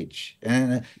 seconds each,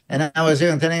 and I was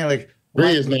even telling her like,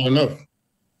 3 is not enough.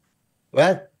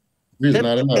 What? 3 is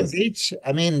not enough. Each.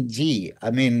 I mean,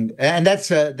 and that's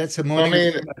a morning. I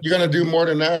mean, you're gonna do more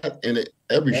than that in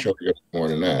every show. You're gonna do more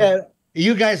than that. Yeah,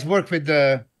 you guys work with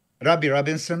Robbie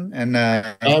Robinson, and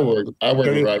I work with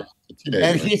Robbie.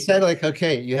 And he said like,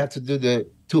 okay, you have to do the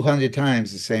 200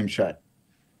 times the same shot.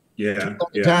 Yeah.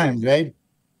 200 times, right?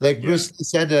 Like Bruce Lee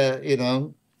said,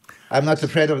 I'm not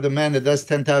afraid of the man that does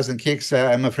 10,000 kicks.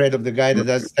 I'm afraid of the guy that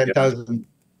does 10,000,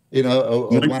 So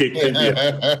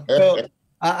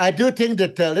I do think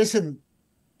that, listen,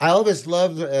 I always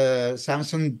loved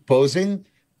Samson posing.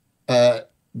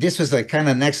 This was like kind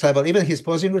of next level, even his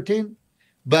posing routine.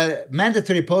 But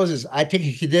mandatory poses, I think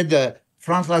he did the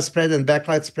front lat spread and back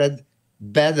lat spread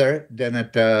better than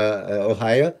at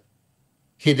Ohio.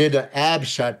 He did an ab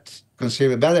shot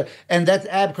considerably better. And that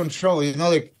ab control,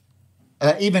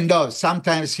 even though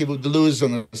sometimes he would lose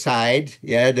on the side,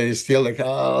 there is still like,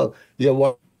 oh,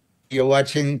 you're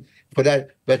watching for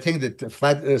that. But I think that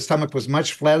the stomach was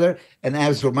much flatter and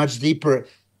abs were much deeper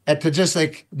at just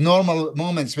like normal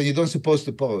moments when you don't supposed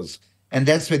to pose. And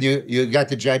that's when you got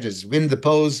the judges win the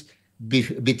pose,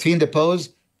 between the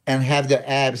pose, and have the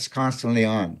abs constantly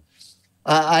on.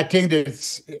 I think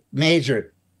that's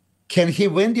major. Can he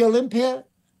win the Olympia?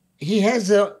 He has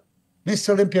a Mr.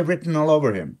 Olympia written all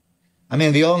over him. I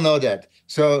mean, we all know that.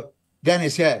 So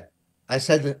Dennis, I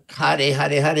said, Hadi,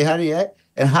 yeah?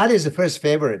 And Hadi is the first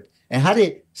favorite. And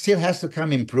Hadi still has to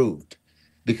come improved,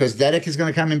 because Derek is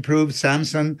going to come improved.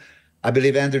 Samson, I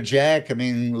believe Andrew Jack,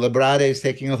 Labrada is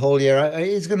taking a whole year.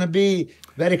 It's going to be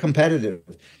very competitive.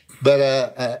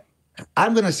 But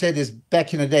I'm going to say this,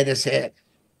 back in the day, they said,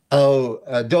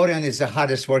 Dorian is the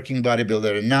hardest working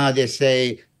bodybuilder. And now they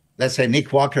say, let's say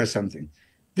Nick Walker or something.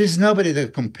 There's nobody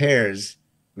that compares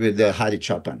with Hadi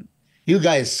CHOOPAN. You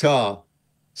guys saw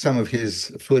some of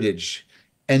his footage,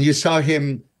 and you saw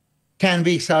him 10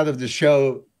 weeks out of the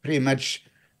show pretty much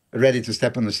ready to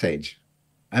step on the stage.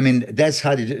 That's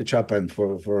Hadi CHOOPAN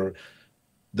for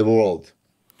the world.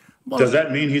 Does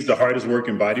that mean he's the hardest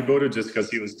working bodybuilder just because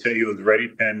he was ready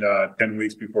 10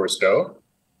 weeks before a show?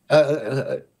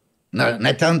 no,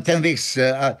 not 10 weeks.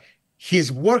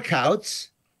 His workouts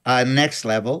are next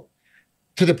level,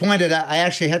 to the point that I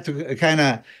actually had to kind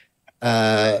of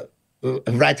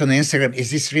write on Instagram,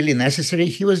 is this really necessary?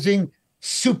 He was doing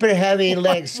super heavy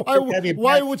legs.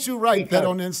 Why would you write that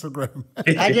on Instagram?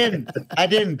 I didn't.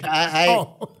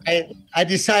 I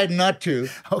decided not to.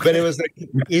 Okay. But it was like,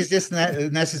 is this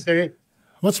necessary?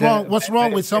 What's wrong? What's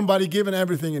wrong with somebody giving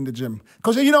everything in the gym?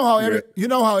 Because you know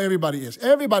how everybody is.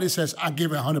 Everybody says, "I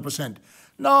give it 100%."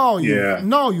 No,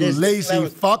 you lazy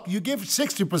fuck. You give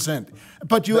 60%,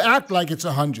 but you act like it's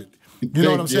 100. You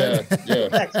know what I'm saying?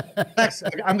 Lex,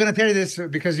 I'm going to tell you this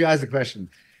because you asked the question.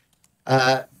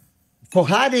 For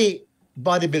HADI,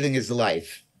 bodybuilding is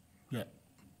life. Yeah.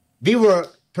 We were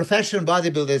professional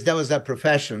bodybuilders. That was our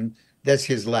profession. That's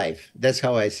his life. That's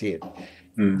how I see it.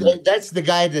 Mm-hmm. That's the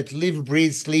guy that lives,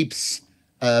 breathes, sleeps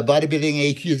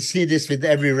bodybuilding. You see this with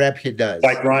every rep he does.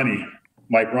 Like Ronnie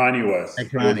was.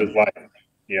 Like Ronnie. His life.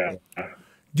 Yeah.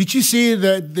 Did you see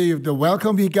the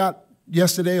welcome he got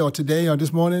yesterday or today or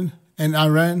this morning in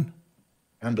Iran?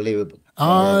 Unbelievable.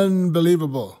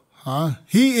 Unbelievable. Huh?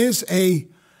 He is a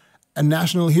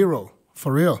national hero,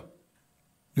 for real.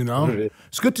 You know?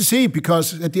 It's good to see,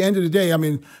 because at the end of the day, I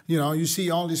mean, you know, you see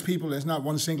all these people, there's not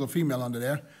one single female under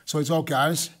there, so it's all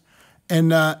guys.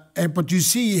 But you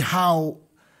see how,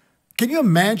 can you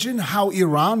imagine how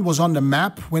Iran was on the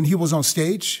map when he was on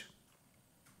stage?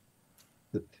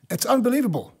 It's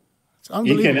unbelievable. It's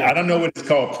unbelievable. I don't know what it's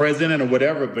called, president or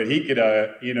whatever, but he could,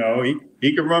 you know,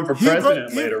 he could run for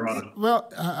president later on.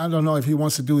 Well, I don't know if he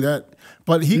wants to do that,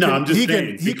 but he. No, I'm just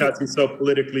saying because he's so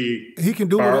politically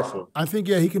powerful. I think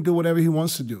he can do whatever he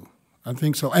wants to do. I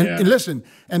think so. And listen,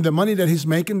 and the money that he's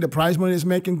making, the prize money he's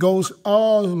making, goes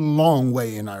a long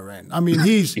way in Iran. I mean,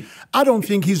 I don't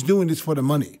think he's doing this for the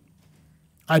money.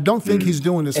 I don't think he's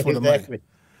doing this for the money.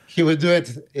 He would do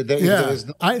it.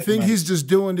 I think he's just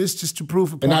doing this just to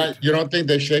prove a point. And you don't think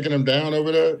they're shaking him down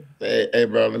over there? Hey,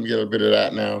 bro, let me get a bit of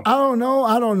that now. I don't know.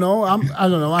 I don't know.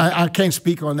 I can't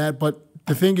speak on that. But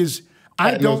the thing is,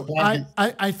 I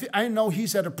know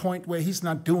he's at a point where he's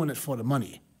not doing it for the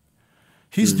money.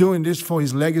 He's doing this for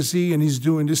his legacy, and he's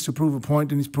doing this to prove a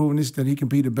point, and he's proving this that he can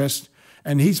be the best,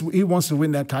 and he wants to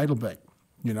win that title back.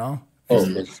 You know. Oh,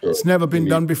 for sure. It's never been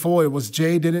done before. It was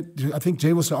Jay did it. I think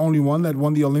Jay was the only one that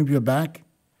won the Olympia back.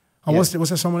 Or was there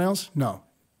someone else? No.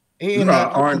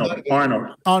 Arnold.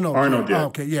 Arnold did. Oh,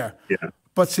 okay, yeah.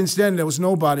 But since then there was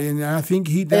nobody, and I think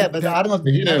he did. But Arnold,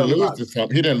 he didn't lose to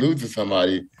somebody. He didn't lose to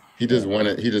somebody. He just won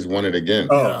it. He just won it again.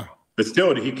 Oh, yeah. But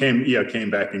still, he came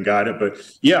back and got it. But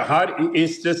yeah,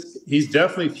 it's just he's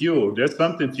definitely fueled. There's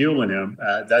something fueling him.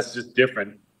 That's just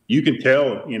different. You can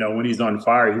tell, you know, when he's on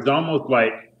fire. He's almost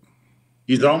like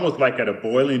at a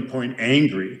boiling point,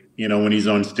 angry, you know, when he's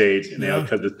on stage, you know,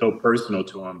 because it's so personal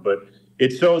to him. But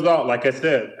it shows out, like I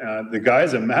said, the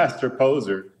guy's a master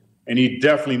poser, and he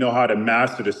definitely know how to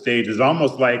master the stage. It's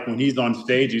almost like when he's on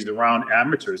stage, he's around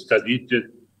amateurs because he's just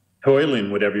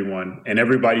toiling with everyone, and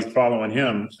everybody's following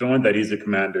him, showing that he's a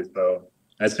commander. So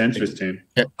that's interesting.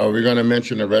 Are we going to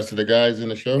mention the rest of the guys in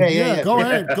the show? Yeah. Go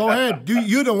ahead.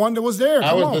 You're the one that was there.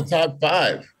 I was the top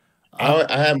 5.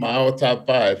 I had my own top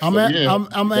 5. So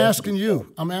I'm asking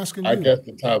you. I got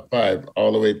the top 5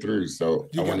 all the way through. So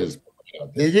I want to.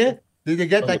 Did you? Did you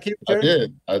get that?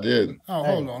 I did. Oh,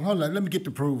 hold on. Let me get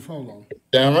the proof. Hold on.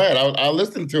 Damn right. I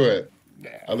listened to it.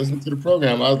 I listened to the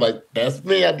program. I was like, that's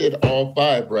me. I did all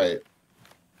 5 right.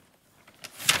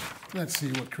 Let's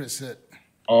see what Chris said.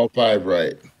 All 5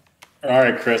 right. All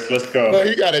right, Chris, let's go. Well,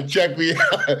 you got to check me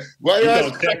out. Why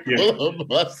you check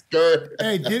my skirt?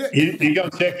 Hey, he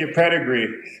gonna check your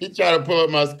pedigree. He try to pull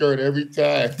up my skirt every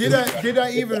time. Did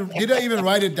I even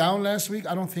write it down last week?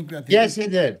 I don't think that did. Yes, he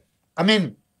did. I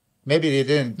mean, maybe he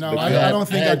didn't. No, I don't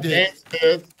think I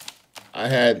did. I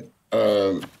had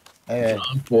John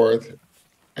 4th,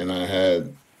 and I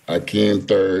had AKIM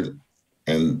 3rd,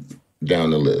 and down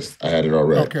the list. I had it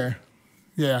already. Okay.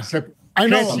 Yeah. So, I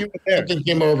know. Something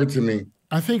came over to me.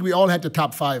 I think we all had the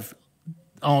top 5.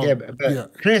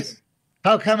 Chris,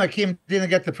 how come AKIM didn't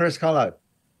get the first call out?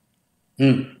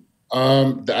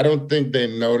 I don't think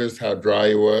they noticed how dry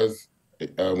he was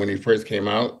when he first came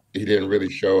out. He didn't really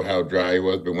show how dry he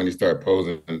was, but when he started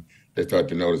posing, they started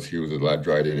to notice he was a lot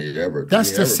drier than he ever.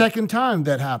 That's the second time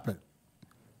that happened.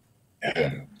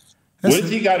 Yeah. What does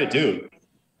he got to do?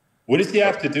 What does he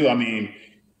have to do? I mean,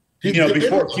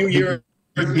 before a few years.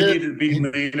 He needed to be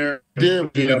leaner. If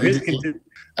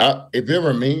it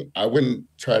were me, I wouldn't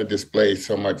try to display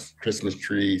so much Christmas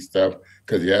tree stuff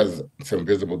because he has some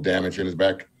visible damage in his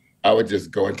back. I would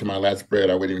just go into my lat spread.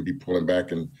 I wouldn't even be pulling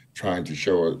back and trying to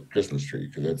show a Christmas tree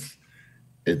because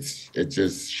it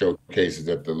just showcases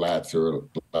that the lats are a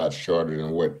lot shorter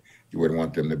than what you would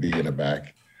want them to be in the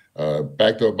back.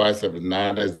 Backdoor bicep is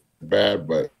not as bad,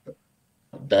 but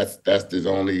that's his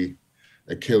only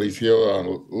Achilles heel. A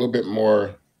little bit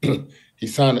more. He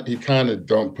kind of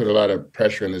don't put a lot of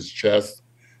pressure in his chest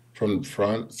from the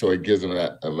front, so it gives him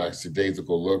a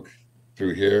lackadaisical look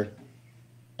through here.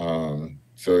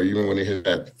 So even when he hit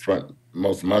that front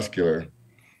most muscular,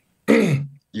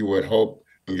 you would hope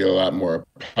and get a lot more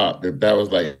pop. If that was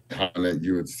like that,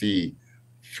 you would see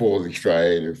fully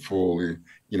striated, fully,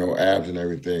 abs and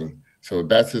everything. So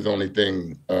that's his only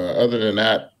thing. Other than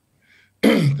that,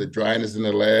 the dryness in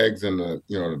the legs and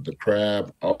the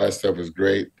crab, all that stuff is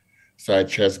great. Side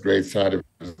chest, great side of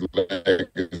his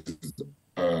legs.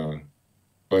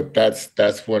 But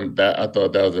that's one that I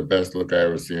thought that was the best look I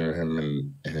ever seen of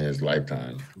him in his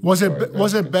lifetime. Was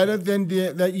it better than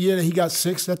that year that he got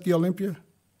sixth at the Olympia?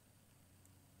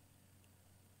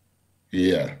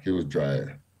 Yeah, he was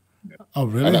drier. Oh,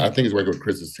 really? I think he's working with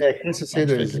Chris. Yeah, Chris is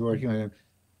working with him.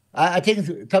 I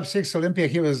think top 6 Olympia,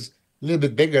 he was a little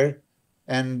bit bigger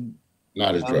and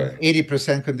not as dry.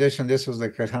 80% condition. This was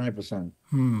like 100%.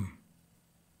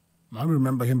 I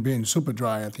remember him being super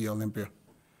dry at the Olympia.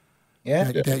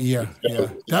 Yeah, that year. Yeah,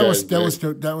 that was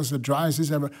the driest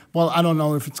he's ever. Well, I don't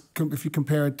know if you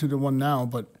compare it to the one now,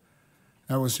 but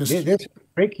that was just. That's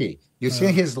freaky. You see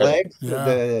his legs?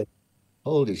 Yeah.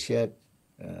 Holy shit!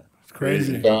 It's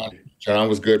crazy. John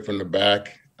was good from the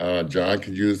back. John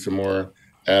could use some more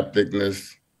ab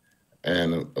thickness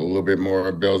and a little bit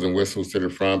more bells and whistles to the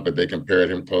front, but they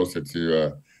compared him closer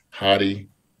to HADI,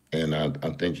 and I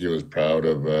think he was proud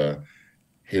of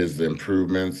his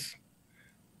improvements.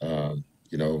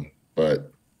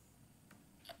 But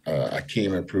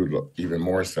AKIM improved even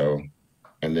more so,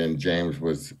 and then James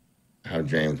was how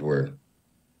James were.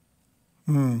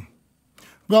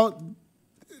 Well,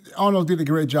 Arnold did a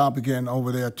great job again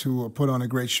over there to put on a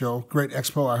great show, great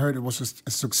expo. I heard it was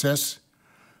a success,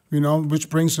 which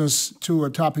brings us to a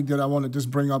topic that I want to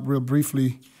just bring up real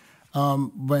briefly,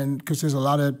 because there's a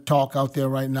lot of talk out there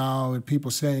right now and people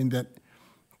saying that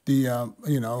the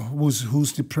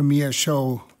who's the premier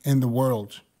show in the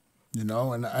world,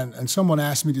 and someone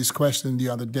asked me this question the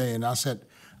other day, and I said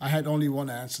I had only one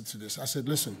answer to this. I said,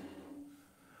 listen,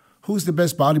 who's the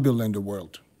best bodybuilder in the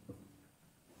world?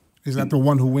 Is that the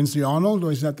one who wins the Arnold,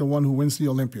 or is that the one who wins the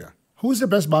Olympia? Who's the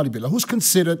best bodybuilder? Who's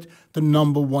considered the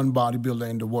 #1 bodybuilder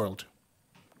in the world?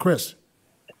 Chris?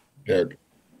 Derek.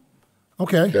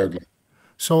 Okay. Derek.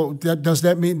 So does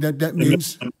that mean that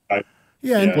means?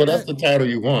 Yeah. Well, that's the title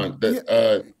you want. That's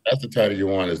the title you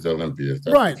want is the Olympia. That's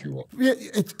right. What you want. Yeah,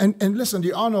 and listen,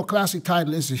 the Arnold Classic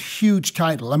title is a huge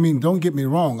title. I mean, don't get me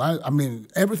wrong. I mean,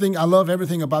 I love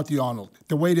everything about the Arnold.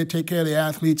 The way they take care of the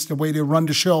athletes, the way they run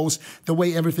the shows, the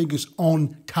way everything is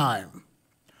on time.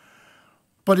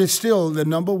 But it's still, the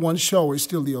 #1 show is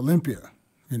still the Olympia,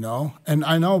 And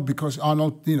I know because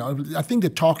Arnold, I think the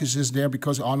talk is just there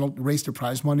because Arnold raised the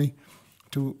prize money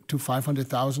to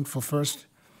 $500,000 for first.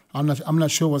 I'm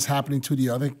not sure what's happening to the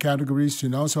other categories,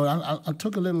 So I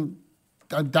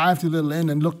dived a little in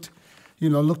and looked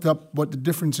up what the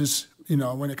difference is,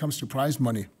 when it comes to prize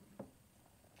money.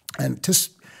 And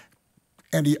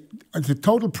the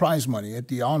total prize money at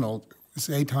the Arnold is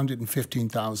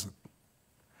 $815,000.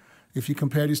 If you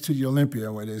compare this to the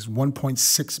Olympia, where there's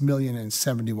 $1.6 million and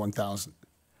 $71,000,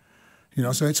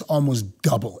 so it's almost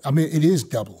double. I mean, it is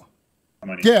double.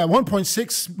 Yeah,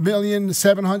 1.6 million,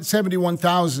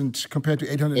 771,000 compared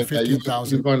to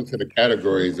 815,000. You're going to the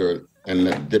categories,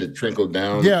 and did it trickle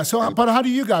down? Yeah. So, but how do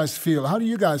you guys feel? I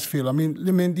mean,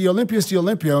 the Olympia is the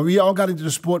Olympia. We all got into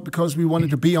the sport because we wanted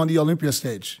to be on the Olympia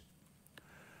stage.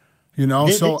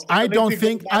 So I don't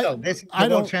think I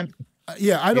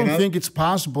don't think it's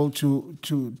possible to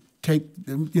take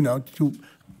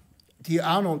the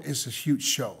Arnold is a huge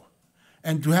show.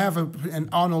 And to have an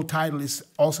Arnold title is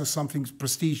also something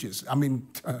prestigious. I mean,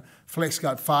 Flex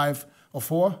got 5 or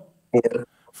 4?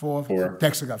 4.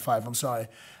 Dexter got 5, I'm sorry.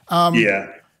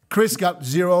 Chris got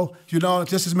 0,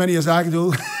 just as many as I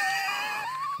do.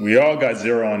 We all got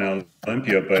 0 on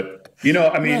Olympia, but,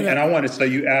 and I want to say,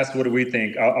 you asked, what do we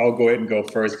think? I'll go ahead and go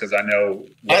first because I know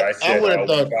what I said. I would have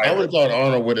thought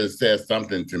Arnold would have said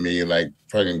something to me like,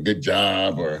 fucking good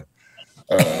job, or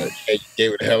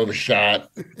gave it a hell of a shot,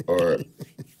 or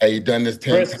hey, you done this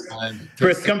 10 times.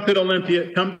 Chris, come to the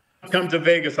Olympia. Come to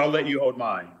Vegas. I'll let you hold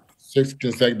mine. 6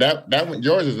 consecutive. That one,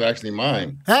 yours is actually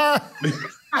mine. And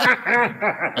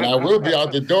I will be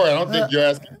out the door. I don't think you're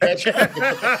asking that.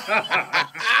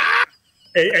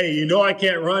 Hey, I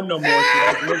can't run no more. So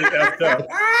that's really messed up.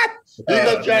 He's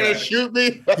gonna try to shoot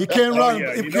me. He can't run.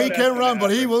 He can't run,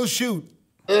 but he will shoot.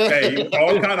 Hey,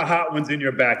 all kind of hot ones in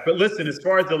your back. But listen, as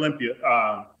far as Olympia,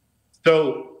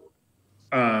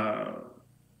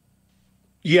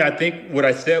 yeah, I think what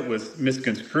I said was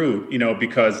misconstrued, you know,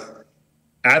 because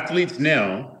athletes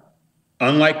now,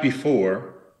 unlike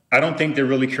before, I don't think they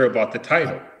really care about the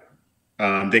title.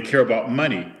 They care about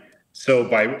money. So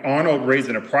by Arnold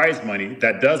raising the prize money,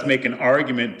 that does make an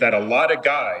argument that a lot of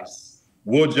guys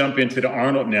will jump into the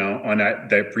Arnold now on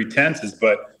their pretenses.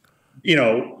 But, you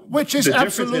know, which is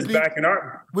absolutely back in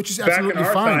our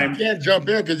fine. Time, you can't jump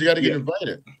in because you got to get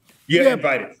invited. Yeah,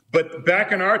 invited. But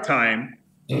back in our time,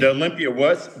 the Olympia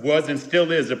was and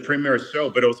still is a premier show,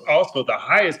 but it was also the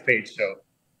highest paid show.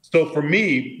 So for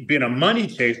me, being a money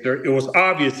chaser, it was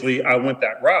obviously I went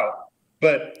that route.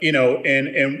 But, you know,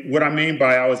 and what I mean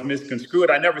by I was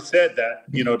misconstrued, I never said that,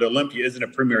 you know, the Olympia isn't a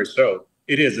premier show.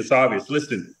 It is. It's obvious.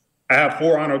 Listen, I have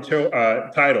 4 Arnold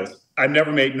titles. I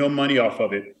never made no money off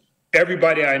of it.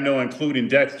 Everybody I know, including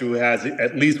Dexter, who has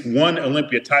at least 1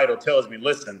 Olympia title, tells me,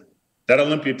 listen, that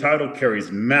Olympia title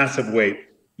carries massive weight.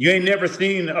 You ain't never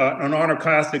seen an Arnold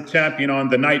Classic champion on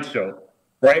the night show,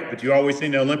 right? But you always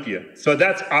seen the Olympia. So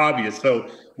that's obvious. So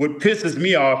what pisses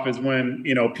me off is when,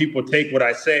 you know, people take what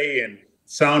I say and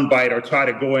soundbite or try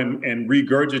to go in and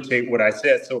regurgitate what I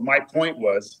said. So my point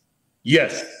was,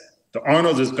 yes, the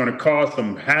Arnold is going to cause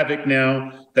some havoc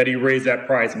now that he raised that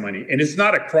prize money. And it's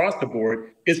not across the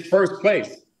board. It's first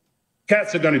place.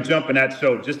 Cats are going to jump in that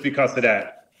show just because of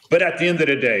that. But at the end of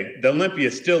the day, the Olympia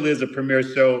still is a premier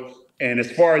show. And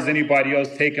as far as anybody else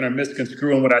taking or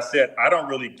misconstruing what I said, I don't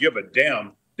really give a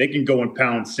damn. They can go and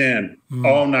pound sand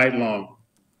all night long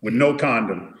with no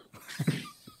condom.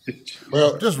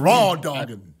 Well, just raw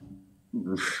dogging.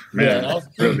 Man, yeah,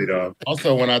 really, dog.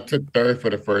 Also, when I took third for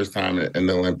the first time in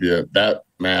the Olympia, that,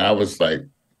 man, I was like,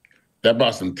 that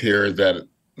brought some tears. That,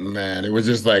 man, it was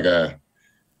just like I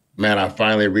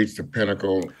finally reached the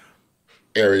pinnacle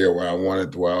area where I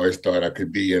wanted to, where I always thought I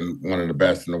could be in one of the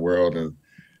best in the world. And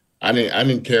I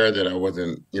didn't care that I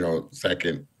wasn't, you know,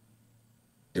 second,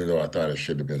 even though I thought I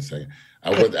should have been second.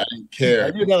 I didn't care.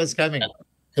 I knew that was coming.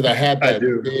 Because I had that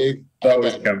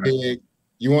big,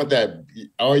 you want that,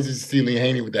 I always used to see Lee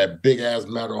Haney with that big ass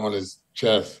medal on his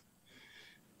chest.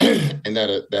 And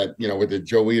that, you know, with the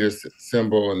Joe Eater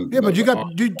symbol. And yeah, but you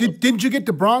got, didn't you get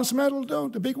the bronze medal though,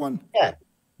 the big one? Yeah,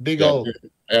 big old.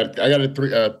 I got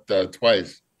it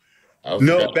twice.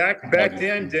 No, back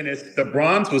then, Dennis, the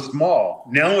bronze was small.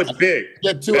 Now it's big.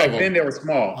 Yeah, 2 of them. Back then they were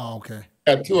small. Oh, okay.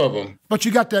 Got 2 of them. But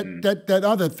you got that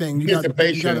other thing.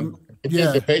 Participation.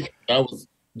 I was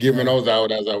giving those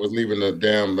out as I was leaving the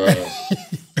damn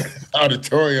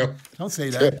auditorium. Don't say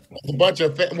that. A bunch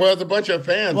of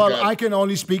fans. Well, I can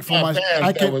only speak for myself.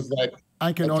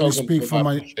 I can only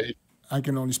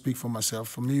speak for myself.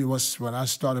 For me, it was when I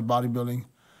started bodybuilding.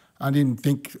 I didn't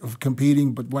think of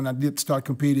competing, but when I did start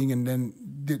competing, and then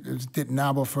did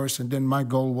NABO first, and then my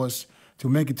goal was to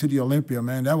make it to the Olympia.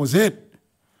 Man, that was it.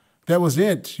 That was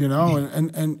it. You know,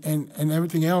 and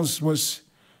everything else was,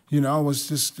 you know, was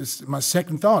just my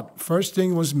second thought. First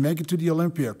thing was make it to the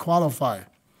Olympia, qualify.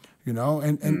 You know,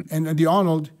 and the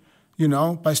Arnold, you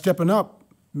know, by stepping up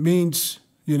means,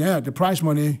 you know, the prize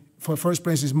money for first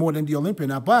place is more than the Olympia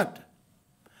now, but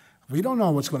we don't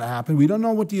know what's going to happen. We don't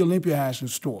know what the Olympia has in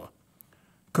store.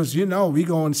 Because, you know, we're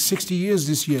going 60 years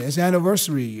this year. It's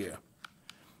anniversary year.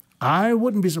 I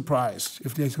wouldn't be surprised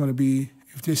if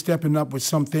they're stepping up with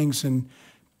some things and,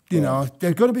 you know,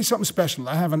 there's going to be something special.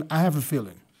 I have a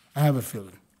feeling.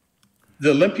 The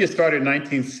Olympia started in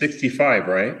 1965,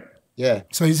 right? Yeah.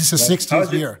 So is this a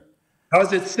 60th year? How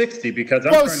is it 60? Because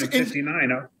I'm turning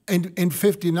 59. In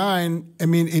 59, I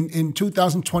mean, in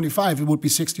 2025, it would be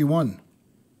 61.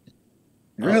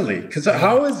 Really? Because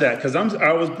how is that? Because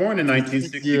I was born in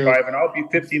 1965, and I'll be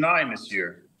 59 this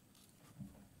year.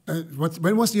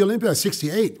 When was the Olympia?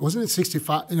 68, wasn't it?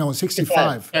 65? No,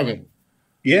 65.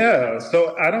 Yeah.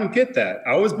 So I don't get that.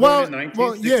 I was born in 1965.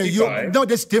 Well, yeah. No,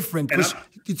 that's different. Because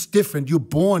it's different. You're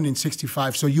born in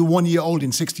 65, so you're 1 year old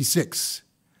in 66.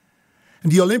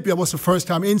 And the Olympia was the first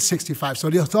time in 65, so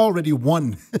there's already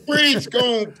one. Preach,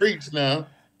 go on, preach now.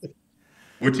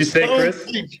 What'd you say,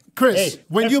 Chris? Chris,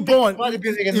 when you're born,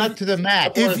 bodybuilding and not to the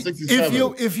mat.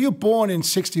 If you're born in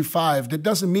 65, that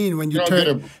doesn't mean when you turn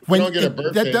a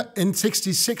birthday. In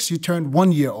 66 you turned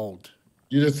 1 year old.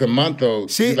 You're just a month old.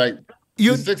 See,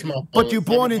 you're 6 months old. But you're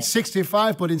born in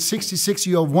 65, but in 66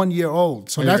 you're 1 year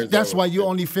old. So that's why you're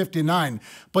only 59.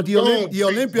 But the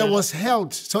Olympia was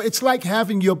held. So it's like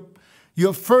having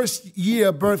your first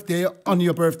year birthday on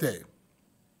your birthday.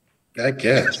 I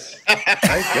guess.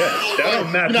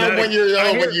 Not when you're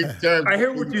young, when you turn. I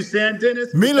hear what you're saying,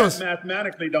 Dennis. MILOS. That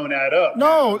mathematically don't add up.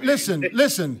 No,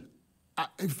 listen.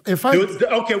 if I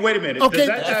okay, wait a minute. Okay,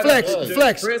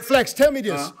 Flex, tell me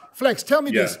this. Flex, tell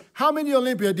me this. How many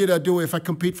Olympia did I do if I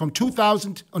compete from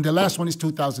 2000 and the last one is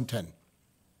 2010?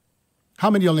 How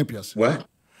many Olympias? What?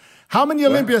 How many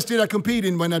Olympias did I compete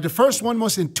in when the first one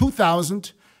was in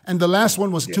 2000 and the last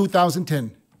one was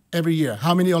 2010 every year?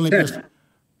 How many Olympias? 10.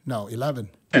 No, 11.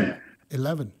 10.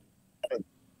 11.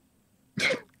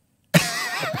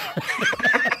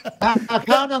 I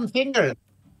count on fingers.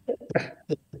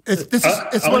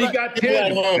 It's what I got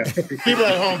people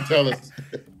at home tell us.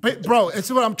 Bro, it's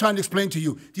what I'm trying to explain to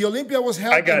you. The Olympia was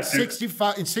held in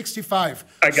 65. In 65.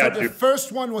 I got so you. The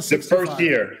first one was 65. The first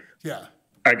year. Yeah.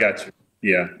 I got you.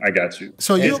 Yeah, I got you.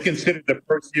 So it's considered the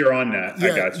first year on that.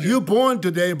 Yeah, I got you. You're born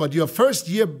today, but your first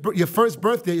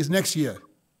birthday is next year.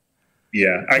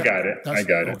 Yeah, I got it. I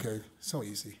got it. Okay, so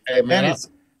easy. Hey man,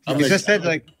 you just said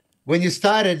like when you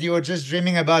started, you were just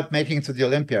dreaming about making it to the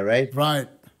Olympia, right? Right.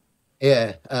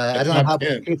 Yeah. I don't know how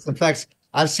Flex and Flex.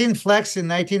 I've seen Flex in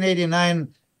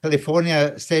 1989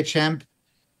 California state champ,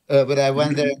 but I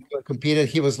went there and competed.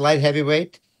 He was light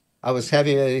heavyweight. I was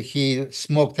heavy. He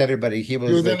smoked everybody. He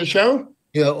was in the show?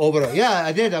 You know, overall. Yeah,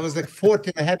 I did. I was like fourth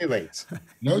in the heavyweights.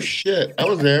 No shit. I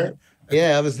was there.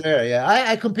 Yeah, I was there. Yeah.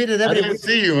 I competed every week. I didn't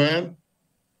see you, man.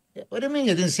 What do you mean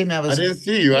you didn't see me? I didn't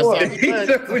see you. I saw you.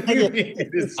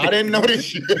 I didn't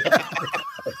notice you.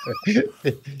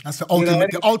 That's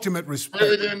the ultimate respect. I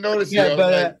really didn't notice you.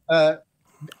 Yeah, but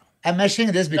I'm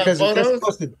mentioning this because it just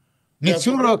posted.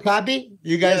 Mitsuru Okabe,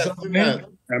 you guys I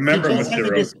remember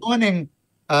Mitsuru. This morning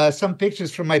some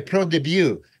pictures from my pro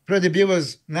debut. Pro debut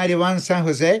was 91 San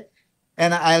Jose.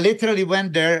 And I literally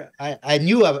went there. I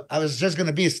knew I was just going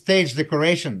to be a stage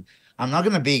decoration. I'm not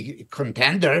going to be a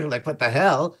contender. Like, what the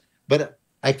hell? But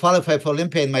I qualified for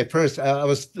Olympia in my first. I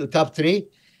was the top 3.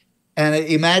 And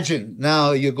imagine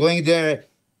now you're going there.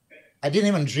 I didn't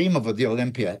even dream of the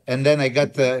Olympia. And then I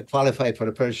got qualified for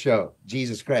the first show.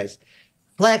 Jesus Christ.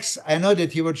 Flex, I know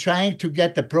that you were trying to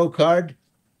get the pro card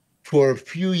for a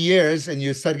few years and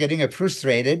you start getting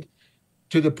frustrated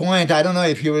to the point, I don't know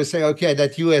if you would say, okay,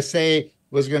 that USA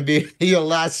was going to be your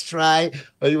last try,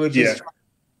 or you would just,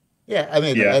 I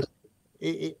mean,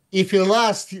 if you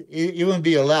lost, it wouldn't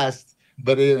be your last,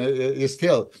 but you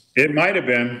still. It might have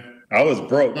been. I was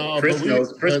broke. No, Chris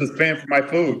knows. Chris was paying for my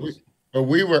food. But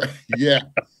we were,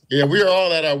 we were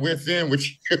all at our wits' end with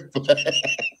you.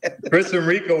 Chris and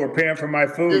Rico were paying for my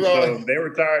food, so they were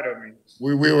tired of me.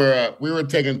 We were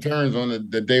taking turns on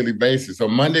the daily basis. So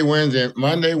Monday, Wednesday,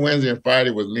 and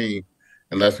Friday was me,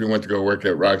 unless we went to go work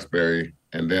at Roxbury,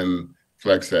 and then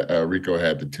Rico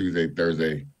had the Tuesday,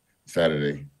 Thursday,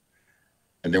 Saturday.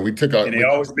 And then we took out. And they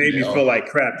always made me feel like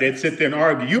crap. They'd sit there and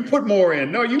argue. You put more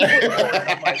in. No, you put more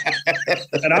in. Like,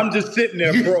 and I'm just sitting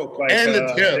there broke. Like, and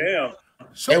the tip. Damn.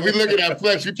 So, and we look at that,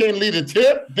 Flex. You can't leave a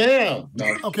tip? Damn.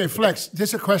 No. Okay, Flex, this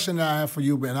is a question that I have for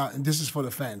you, Ben, and this is for the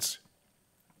fans.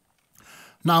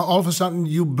 Now, all of a sudden,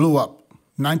 you blew up.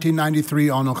 1993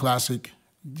 Arnold Classic.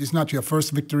 It's not your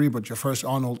first victory, but your first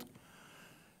Arnold.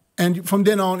 And from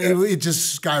then on, it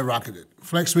just skyrocketed.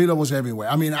 Flex Wheeler was everywhere.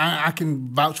 I mean, I can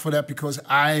vouch for that because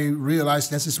I realized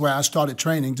this is where I started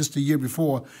training just a year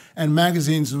before, and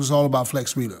magazines, it was all about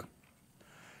Flex Wheeler.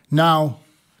 Now,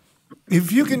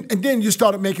 if you can, and then you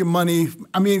started making money.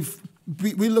 I mean,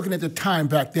 we're looking at the time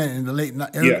back then in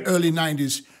the early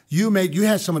 90s. You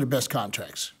had some of the best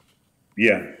contracts.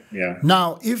 Yeah.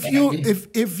 Now,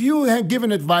 if you had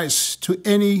given advice to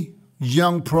any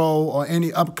young pro or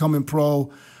any upcoming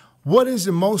pro, what is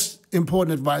the most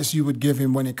important advice you would give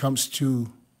him when it comes to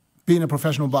being a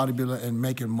professional bodybuilder and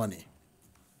making money?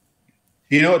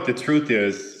 You know what the truth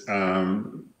is,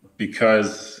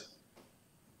 because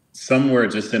somewhere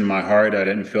just in my heart, I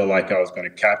didn't feel like I was going to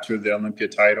capture the Olympia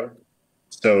title.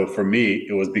 So for me,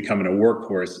 it was becoming a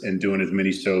workhorse and doing as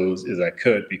many shows as I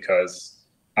could, because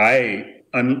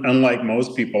unlike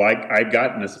most people, I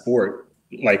got in the sport,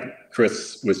 like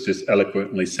Chris was just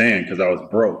eloquently saying, because I was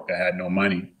broke. I had no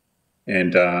money.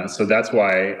 And so that's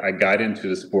why I got into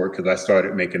the sport, because I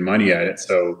started making money at it.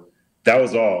 So that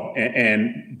was all.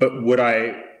 But what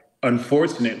I,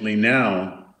 unfortunately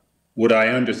now, what I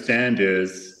understand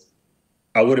is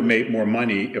I would have made more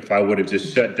money if I would have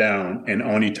just shut down and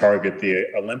only target the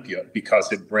Olympia,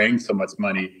 because it brings so much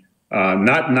money,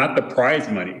 not the prize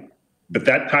money, but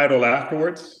that title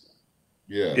afterwards.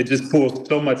 Yeah, it just pulls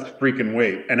so much freaking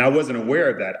weight. And I wasn't aware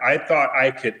of that. I thought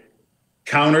I could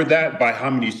counter that by how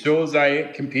many shows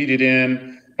I competed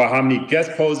in, by how many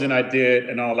guest posing I did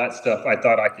and all that stuff. I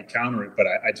thought I could counter it, but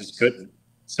I just couldn't.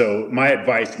 So my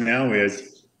advice now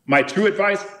is, my true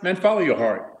advice, man, follow your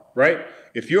heart, right?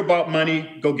 If you're about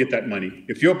money, go get that money.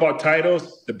 If you're about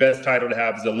titles, the best title to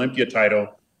have is the Olympia title.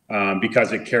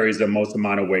 because it carries the most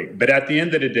amount of weight. But at the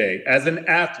end of the day, as an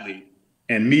athlete,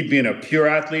 and me being a pure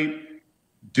athlete,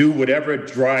 do whatever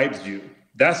drives you.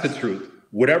 That's the truth.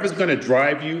 Whatever's going to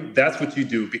drive you, that's what you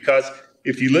do. Because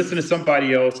if you listen to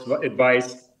somebody else's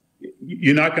advice,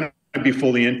 you're not going to be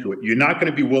fully into it. You're not going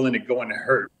to be willing to go and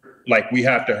hurt like we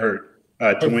have to hurt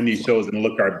to win these shows and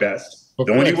look our best.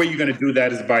 The only way you're going to do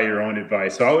that is by your own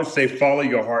advice. So I would say follow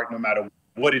your heart no matter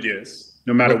what it is,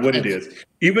 no matter what it is.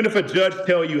 Even if a judge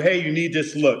tell you, hey, you need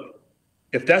this look,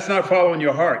 if that's not following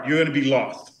your heart, you're going to be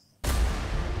lost.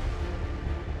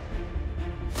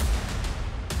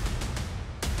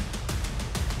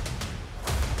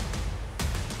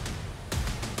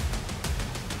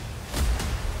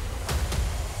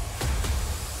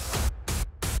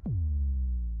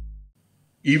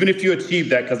 Even if you achieve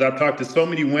that, because I've talked to so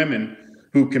many women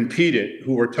who competed,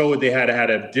 who were told they had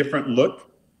a different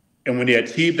look. And when they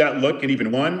achieved that look and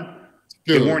even won,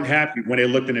 they weren't happy when they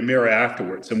looked in the mirror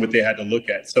afterwards and what they had to look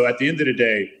at. So at the end of the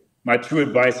day, my true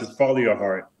advice is follow your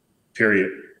heart,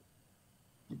 period.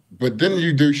 But didn't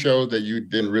you do shows that you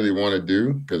didn't really want to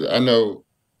do? Because I know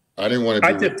I didn't want to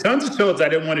do. I did tons of shows I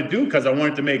didn't want to do because I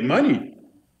wanted to make money.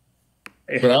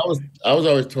 But I was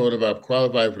always told if I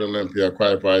qualified for the Olympia, I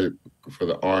qualified for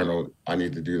the Arnold, I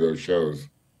need to do those shows,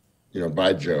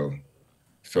 by Joe.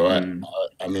 So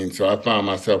I mean, so I found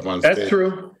myself on stage. That's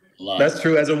true. That's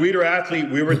true. As a leader athlete,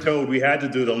 we were told we had to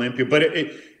do the Olympia, but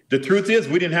the truth is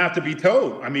we didn't have to be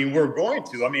told. I mean, we're going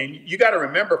to. I mean, you got to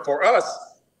remember, for us,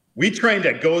 we trained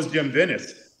at Gold's Gym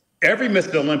Venice. Every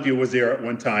Mr. Olympia was there at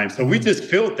one time. So we just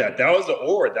felt that. That was the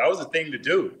award. That was the thing to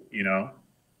do,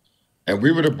 And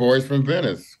we were the boys from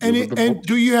Venice. And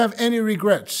do you have any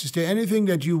regrets? Is there anything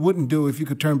that you wouldn't do if you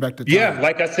could turn back the time? Yeah,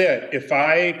 like I said, if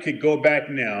I could go back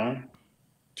now,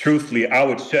 truthfully, I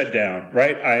would shut down,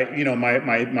 right? My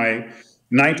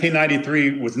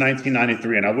 1993 was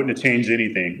 1993, and I wouldn't have changed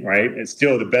anything, right? It's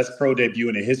still the best pro debut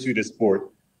in the history of the sport.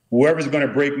 Whoever's going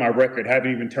to break my record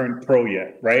haven't even turned pro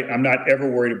yet, right? I'm not ever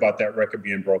worried about that record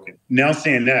being broken. Now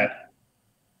saying that,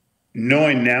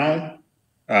 knowing now,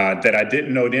 that I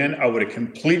didn't know then, I would have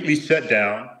completely shut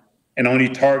down and only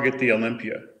target the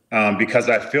Olympia. Because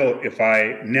I feel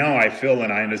I feel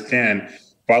and I understand,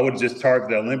 if I would have just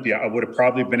targeted the Olympia, I would have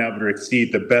probably been able to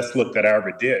exceed the best look that I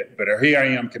ever did. But here I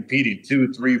am competing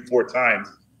 2, 3, 4 times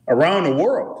around the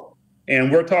world. And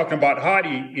we're talking about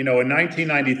HADI, in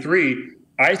 1993,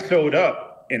 I showed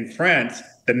up in France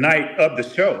the night of the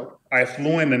show. I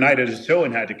flew in the night of the show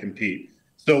and had to compete.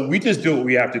 So we just do what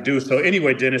we have to do. So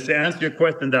anyway, Dennis, to answer your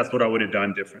question, that's what I would have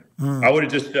done different. I would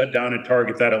have just shut down and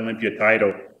target that Olympia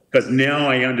title, because now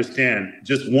I understand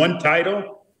just one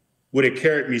title would have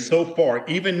carried me so far.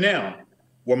 Even now,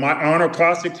 with my Arnold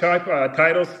Classic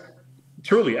titles,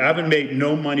 truly, I haven't made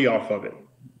no money off of it.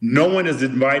 No one has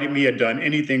invited me or done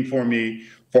anything for me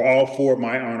for all 4 of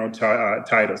my Arnold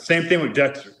titles. Same thing with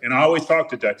Dexter. And I always talk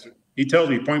to Dexter. He tells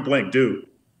me point blank, dude,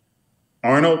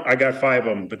 Arnold, I got 5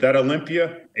 of them, but that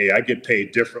Olympia, hey, I get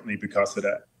paid differently because of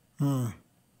that.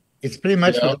 It's pretty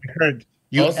much what I heard.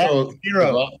 You also add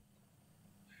 0.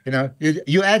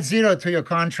 You add 0 to your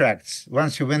contracts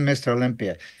once you win Mr.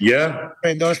 Olympia. Yeah.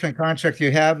 Endorsement contract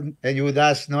you have, and you would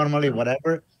ask normally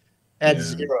whatever, add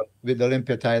 0 with the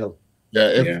Olympia title.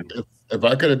 Yeah, if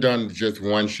I could have done just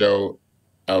one show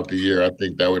out the year, I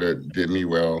think that would have did me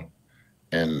well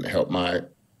and helped my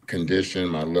condition,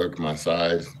 my look, my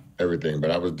size, everything.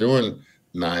 But I was doing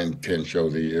 9, 10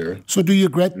 shows a year. So do you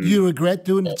regret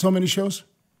doing so many shows?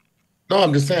 No,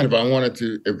 I'm just saying if I wanted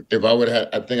to, if I would have,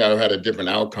 I think I would have had a different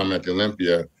outcome at the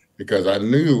Olympia, because I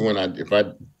knew if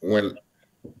I went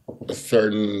a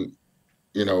certain,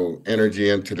 energy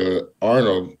into the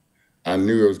Arnold, I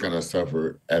knew it was going to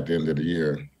suffer at the end of the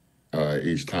year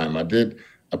each time. I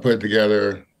put it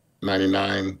together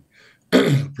 99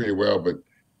 pretty well, but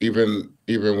even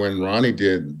when Ronnie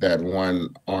did that one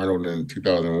Arnold in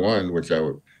 2001, which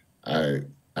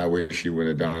I wish he would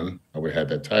have done, I would have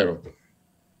had that title,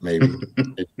 maybe.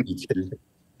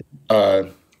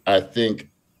 I think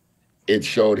it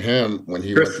showed him when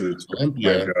he went to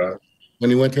Olympia. When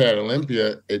he went to that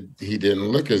Olympia, he didn't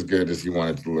look as good as he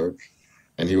wanted to look,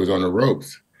 and he was on the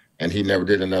ropes, and he never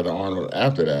did another Arnold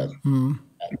after that.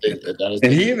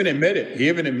 And he even admitted. He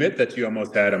even admitted that you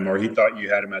almost had him, or he thought you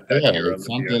had him at that year.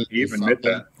 He even admitted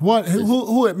that. What?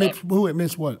 Who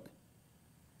admits what?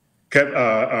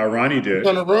 Ronnie did. He was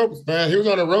on the ropes, man. He was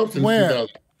on the ropes in 2000.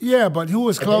 Yeah, but who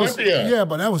was close? Yeah,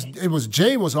 but it was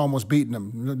Jay was almost beating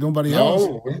him. Nobody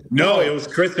else. No, it was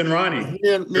Chris and Ronnie.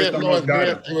 It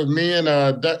was me and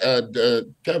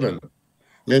Kevin.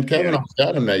 Me and Kevin almost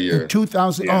got him that year. In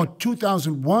 2000. Oh,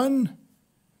 2001.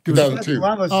 2002.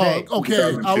 Oh,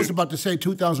 okay. I was about to say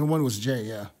 2001 was Jay,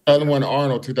 yeah. Other one,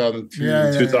 Arnold, 2002.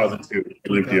 Yeah. 2002,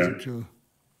 Olympia. 2002.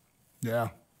 Yeah.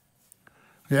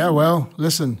 Yeah, well,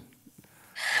 listen.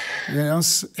 You know,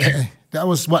 that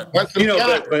was what? You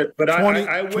know,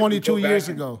 but 22 years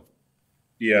ago.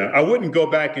 Yeah, I wouldn't go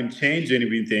back and change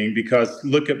anything because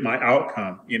look at my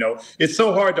outcome. You know, it's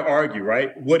so hard to argue,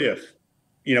 right? What if?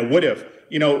 You know, what if?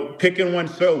 You know, picking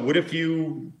one show. What if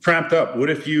you cramped up? What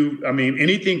if you? I mean,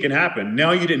 anything can happen.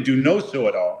 Now you didn't do no show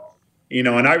at all. You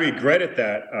know, and I regretted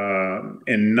that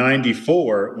in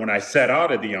 '94 when I sat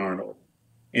out of the Arnold.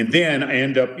 And then I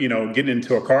end up, you know, getting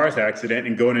into a car accident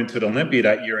and going into the Olympia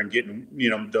that year and getting, you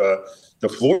know, the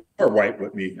floor wiped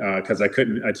with me because I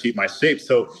couldn't achieve my shape.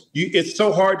 So it's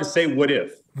so hard to say what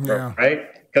if,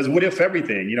 right? Because what if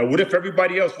everything? You know, what if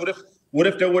everybody else? What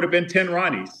if there would have been 10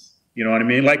 Ronnies? You know what I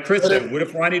mean? Like Chris said, what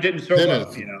if Ronnie didn't show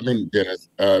up? You know, I mean, Dennis,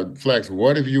 Flex,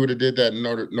 what if you would have did that in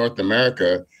North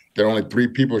America? That only 3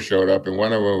 people showed up, and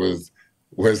one of them was,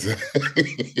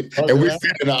 and we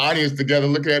sit in the audience together,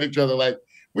 looking at each other like,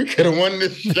 we could have won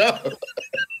this show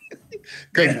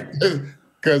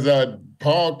because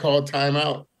Paul called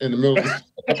timeout in the middle of the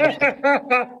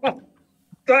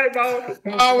timeout.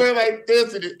 I went like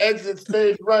this and he exit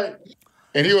stage right.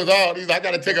 And he's like, I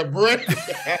got to take a break.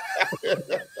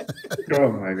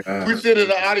 Oh, my God. We sit in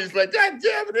the audience like, God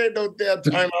damn it, ain't no damn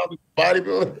timeout in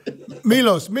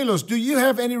bodybuilding. Milos, do you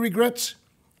have any regrets?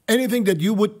 Anything that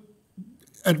you would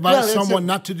advise someone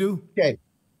not to do? Okay.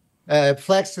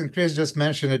 Flex and Chris just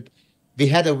mentioned it. We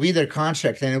had a Weider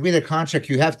contract, and in a Weider contract,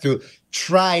 you have to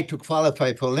try to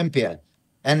qualify for Olympia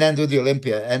and then do the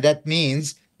Olympia. And that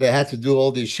means they had to do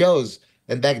all these shows.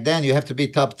 And back then, you have to be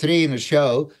top 3 in a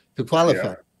show to qualify.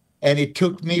 Yeah. And it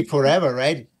took me forever,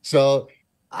 right? So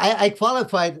I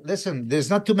qualified. Listen, there's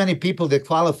not too many people that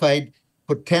qualified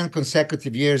for 10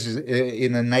 consecutive years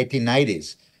in the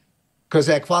 1990s. Because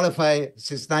I qualified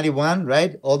since 91,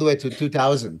 right? All the way to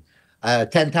 2000.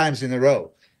 10 times in a row.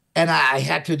 And I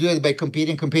had to do it by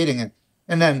competing.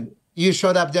 And then you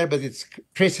showed up there, but it's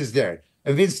Chris is there.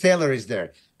 And Vince Taylor is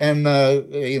there. And,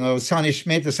 you know, Sonny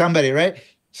Schmidt or somebody, right?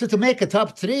 So to make a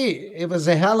top 3, it was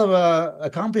a hell of a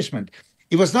accomplishment.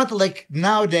 It was not like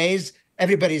nowadays,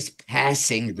 everybody's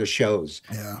passing the shows.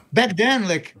 Yeah. Back then,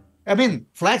 like, I mean,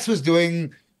 Flex was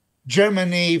doing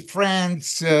Germany,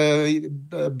 France,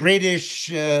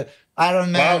 British,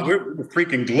 Iron Man. Wow, we're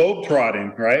freaking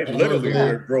globe-trotting, right? Literally,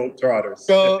 we're globe-trotters.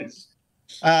 So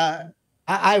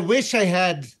I wish I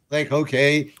had, like,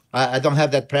 okay, I don't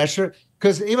have that pressure.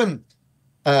 Because even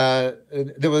there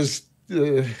was,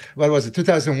 what was it,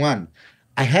 2001.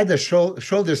 I had a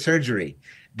shoulder surgery,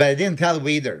 but I didn't tell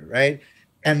Weider, right?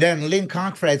 And then Lynn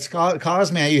Conkfred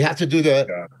calls me, and you have to do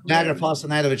the Niagara Falls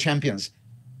Night of the Champions.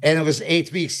 And it was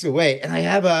 8 weeks away. And I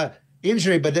have a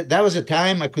injury, but that was a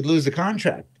time I could lose the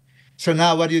contract. So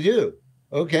now what do?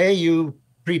 Okay, you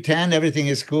pretend everything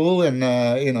is cool and,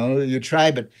 you know, you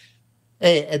try. But,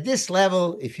 hey, at this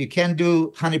level, if you can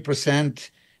do 100%,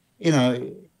 you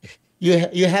know,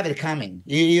 you have it coming.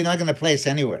 You're not going to place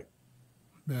anywhere.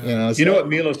 Yeah. You know, so, you know what,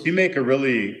 Milos, you make a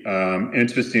really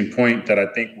interesting point that I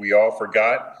think we all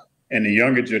forgot. And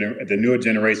the newer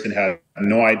generation had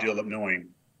no idea of knowing.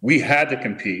 We had to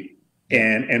compete.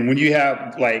 And when you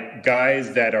have, like,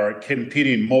 guys that are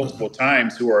competing multiple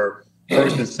times who are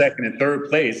first and second and third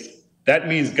place, that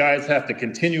means guys have to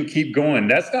keep going.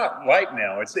 That's not like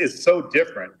now. It's so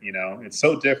different, you know. It's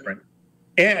so different.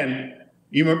 And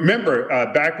you remember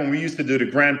back when we used to do the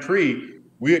Grand Prix,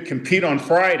 we would compete on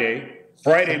Friday.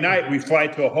 Friday night, we fly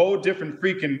to a whole different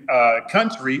freaking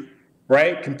country,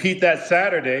 right? Compete that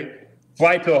Saturday,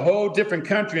 fly to a whole different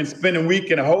country and spend a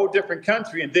week in a whole different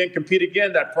country, and then compete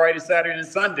again that Friday, Saturday, and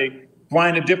Sunday,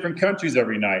 flying to different countries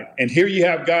every night. And here you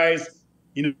have guys,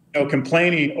 you know,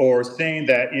 complaining or saying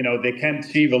that, you know, they can't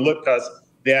achieve a look because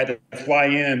they had to fly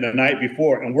in the night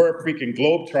before, and we're freaking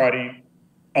globetrotting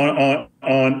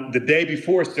on the day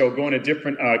before still going to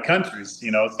different countries,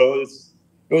 you know. So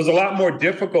it was a lot more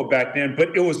difficult back then,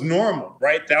 but it was normal,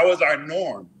 right? That was our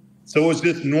norm. So it was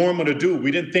just normal to do.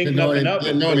 We didn't think nothing of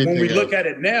it. But when we look at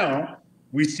it now,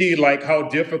 we see, like, how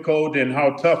difficult and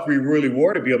how tough we really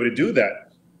were to be able to do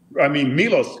that. I mean,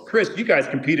 Milos, Chris, you guys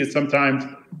competed sometimes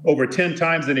over 10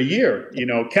 times in a year. You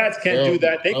know, cats can't do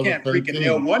that. They can't freaking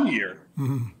nail 1 year.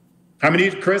 Mm-hmm. How many,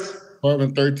 Chris? 12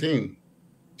 and 13.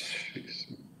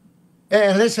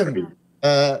 And listen,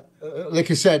 like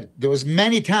you said, there was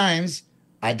many times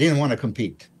I didn't want to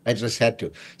compete. I just had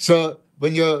to. So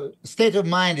when your state of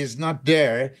mind is not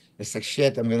there, it's like,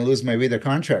 shit, I'm going to lose my Weider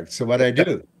contract. So what do I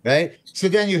do, right? So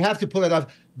then you have to pull it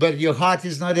off, but your heart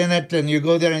is not in it, and you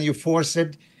go there and you force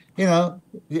it. you know,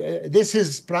 this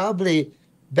is probably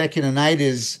back in the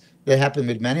 90s that happened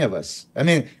with many of us. I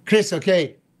mean, Chris,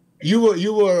 okay,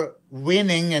 you were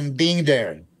winning and being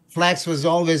there. Flax was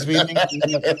always winning.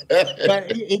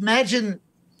 But imagine,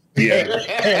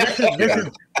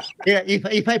 listen. Yeah,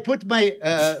 if I put my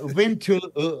win to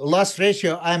loss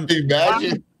ratio, I'm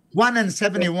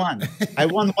 1-71. I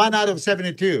won 1 out of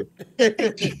 72.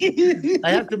 I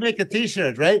have to make a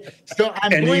T-shirt, right? So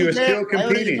I'm and going you're there. still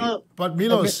competing. But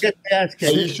Milos,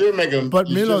 you should make them. But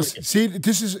Milos, see,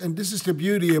 this is the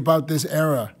beauty about this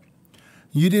era.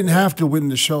 You didn't have to win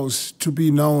the shows to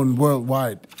be known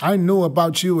worldwide. I knew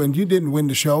about you, and you didn't win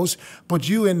the shows, but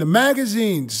you in the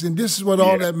magazines, and this is what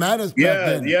all that matters back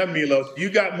then. Yeah, Milos, you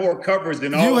got more covers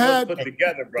than all of us put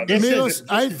together, brother. Milos,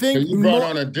 I think you brought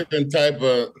on a different type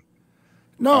of.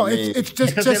 No, it's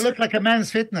just because they look like a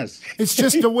Man's Fitness. It's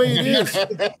just the way it is.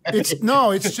 It's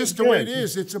just the way it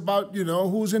is. It's about, you know,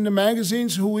 who's in the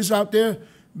magazines, who is out there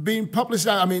being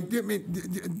publicized. I mean,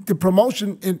 the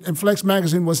promotion in Flex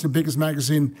magazine was the biggest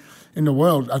magazine in the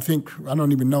world. I think, I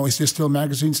don't even know, is there still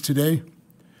magazines today?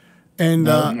 And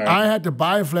no. I had to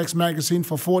buy a Flex magazine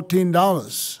for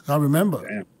 $14. I remember.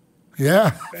 Damn.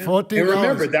 Yeah, $14. And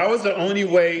remember, that was the only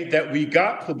way that we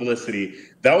got publicity.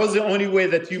 That was the only way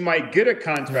that you might get a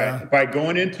contract, by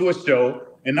going into a show,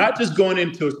 and not just going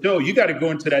into a show. You got to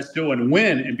go into that show and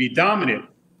win and be dominant.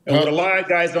 And what a lot of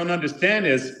guys don't understand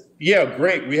is, yeah,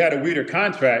 great, we had a Weider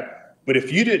contract, but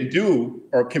if you didn't do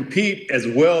or compete as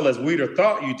well as Weider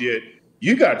thought you did,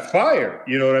 you got fired,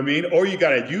 you know what I mean? Or you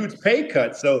got a huge pay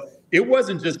cut. So it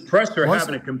wasn't just pressure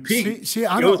having to compete.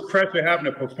 It was pressure having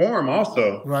to perform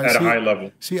also at a high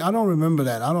level. See, I don't remember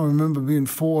that. I don't remember being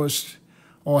forced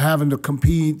or having to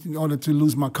compete in order to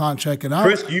lose my contract. And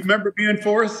Chris, do you remember being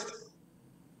forced?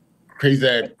 Chris,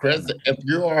 if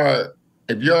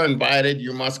you're invited,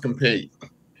 you must compete.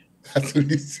 That's what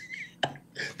he said.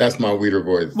 That's my Weider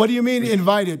voice. What do you mean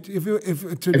invited? If you're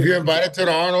invited to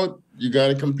the Arnold, you got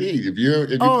to compete. If you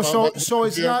so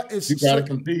it's not. You got to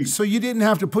compete. So you didn't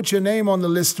have to put your name on the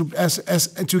list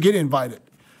to get invited.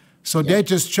 So they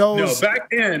just chose. No,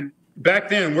 back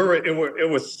then, it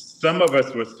was some of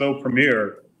us were so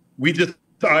premier. We just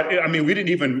thought. I mean, we didn't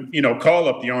even call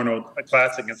up the Arnold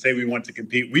Classic and say we want to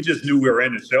compete. We just knew we were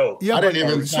in the show. Yeah, I didn't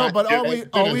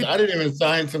even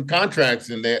sign some contracts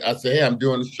in there. I said, hey, I'm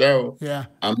doing the show. Yeah,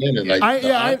 I'm in it.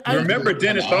 I remember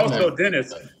Dennis.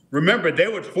 Dennis. Remember, they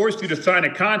would force you to sign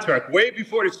a contract way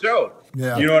before the show.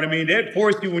 Yeah, you know what I mean? They'd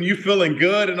force you when you're feeling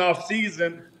good and off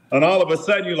season. And all of a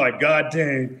sudden, you're like, God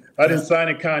dang, I didn't sign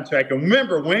a contract. And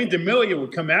remember, Wayne DeMilia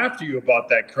would come after you about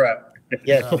that crap.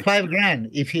 Yeah, for $5,000.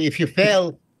 If you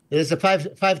fail, there's a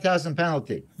 5,000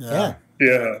 penalty. Yeah.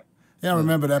 I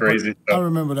remember that. Crazy I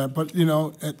remember that. But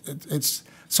it's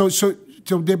so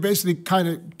they basically kind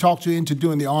of talked you into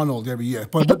doing the Arnold every year.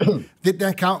 But did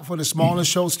that count for the smaller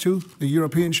shows too, the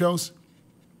European shows?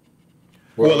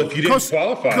 Well, if you didn't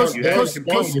qualify,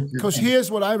 because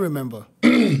here's what I remember.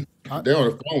 They're on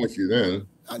the phone with you then.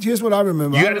 Here's what I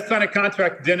remember. You had to sign a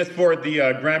contract, Dennis, for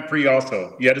the Grand Prix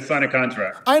also. You had to sign a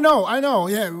contract. I know.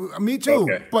 Yeah, me too.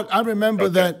 Okay. But I remember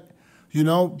that,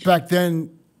 back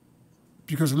then,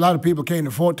 because a lot of people can't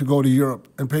afford to go to Europe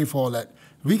and pay for all that,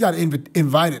 we got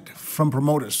invited from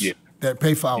promoters that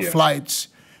pay for our flights,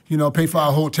 pay for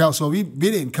our hotel. So we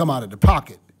didn't come out of the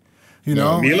pocket,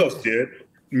 Milos did.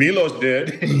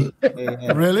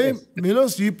 Really?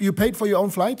 Milos, you paid for your own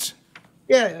flights?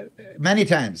 Yeah, many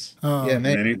times.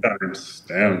 Many times.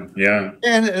 Damn, yeah.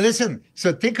 And listen,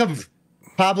 so think of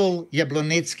Pavel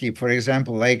Yablonitsky, for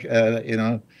example, I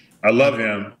love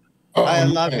him. I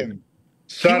love him.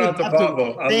 Shout out to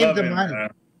Pavel. I love him. Money.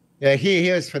 Yeah, he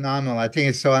is phenomenal. I think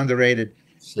it's so underrated.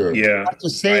 Sure. Yeah. To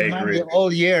save money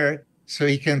all year so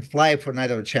he can fly for Night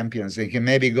of Champions. He can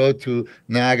maybe go to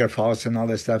Niagara Falls and all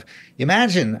that stuff.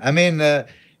 Imagine, and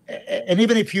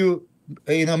even if you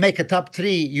make a top 3,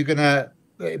 you're gonna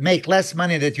make less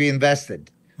money that you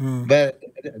invested. But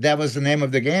that was the name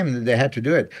of the game. They had to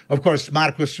do it. Of course,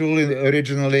 Marcus Rulli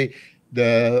originally,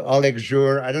 the Oleg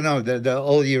Jur, I don't know, the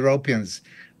all Europeans.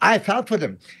 I felt for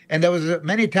them. And there was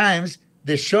many times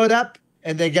they showed up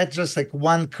and they get just like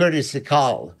one courtesy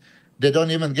call. They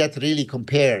don't even get really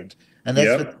compared. And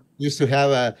that's what we used to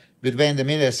have with Wayne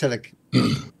DeMilia. I said, like,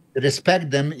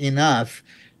 respect them enough.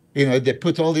 They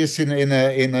put all this in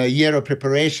a year of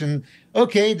preparation.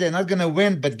 Okay, they're not going to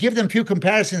win, but give them few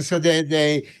comparisons so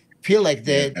they feel like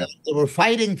they were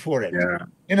fighting for it. Yeah.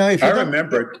 I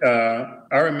remember,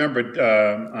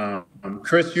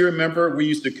 Chris, you remember we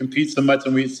used to compete so much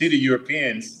and we'd see the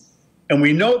Europeans and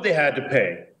we know they had to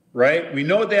pay, right? We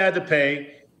know they had to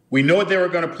pay. We know they were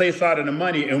going to place out of the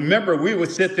money. And remember, we would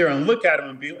sit there and look at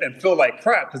them and feel like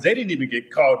crap because they didn't even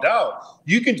get called out.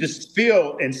 You can just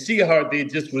feel and see how they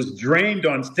just was drained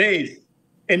on stage.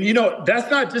 And, you know,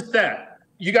 that's not just that.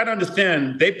 You got to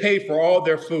understand, they paid for all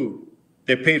their food.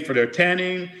 They paid for their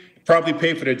tanning, probably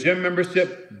paid for their gym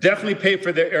membership, definitely paid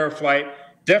for their air flight,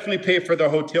 definitely paid for their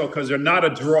hotel because they're not a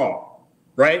draw,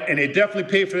 right? And they definitely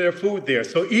paid for their food there.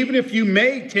 So even if you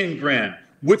made 10 grand,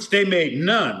 which they made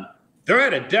none, they're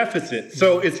at a deficit.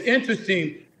 So it's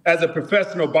interesting as a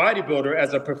professional bodybuilder,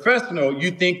 as a professional,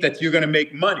 you think that you're going to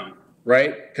make money,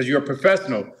 right? Because you're a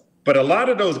professional. But a lot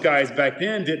of those guys back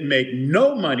then didn't make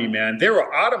no money, man. They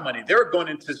were out of money. They were going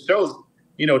into shows,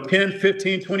 you know, $10,000,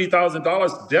 $15,000,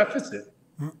 $20,000 deficit.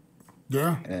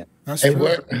 Yeah, that's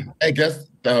true. I guess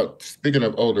speaking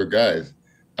of older guys,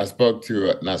 I spoke to,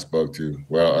 I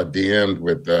DM'd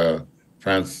with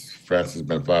Francis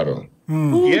Benfato.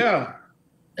 Yeah.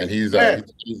 And he's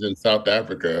in South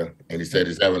Africa, and he said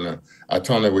he's having I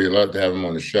told him we'd love to have him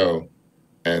on the show,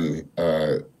 and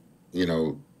you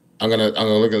know, I'm gonna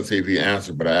look and see if he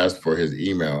answered, but I asked for his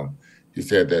email. He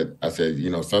said that I said, you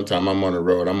know, sometime I'm on the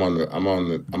road, I'm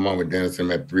on with Dennis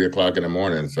at 3 o'clock in the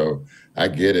morning, so I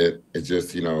get it. It's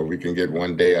just, you know, we can get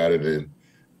one day out of it.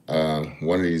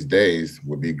 One of these days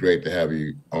would be great to have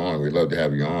you on. We'd love to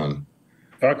have you on.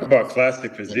 Talk about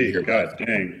classic physique. God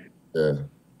dang. Yeah.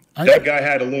 That guy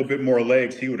had a little bit more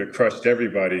legs, he would have crushed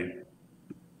everybody.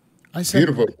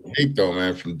 Beautiful physique though,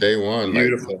 man, from day one.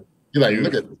 Beautiful. Like,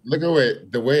 look at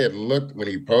the way it looked when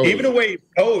he posed. Even the way he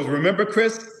posed, remember,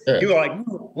 Chris? Yeah. He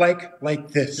was like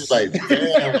this. He's like,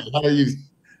 damn,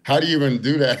 how do you even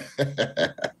do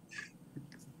that?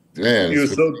 Man, he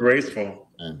was so graceful.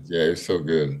 Man, yeah, it's so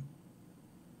good.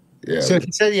 Yeah. So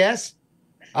he said yes.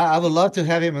 I would love to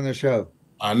have him on the show.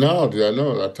 I know, dude. I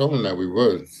know. I told him that we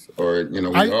would, or you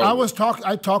know,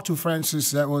 I talked to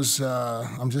Francis. That was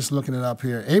I'm just looking it up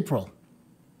here. April,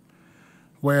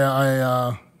 where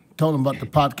I told him about the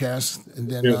podcast, and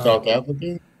then in South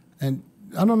Africa. And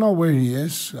I don't know where he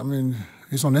is. I mean,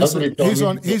 he's on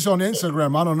Instagram. He's on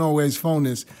Instagram. I don't know where his phone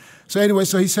is. So anyway,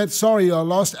 so he said, sorry, I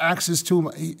lost access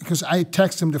to because I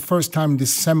texted him the first time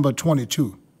December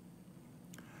 22.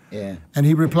 Yeah. And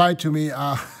he replied to me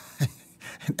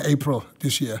in April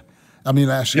this year. I mean,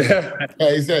 last year.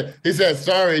 Yeah, he said,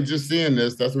 sorry, just seeing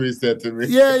this. That's what he said to me.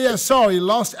 Yeah, sorry,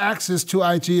 lost access to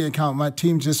IG account. My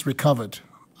team just recovered.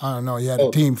 I don't know. He had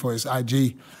a team for his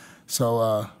IG.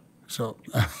 So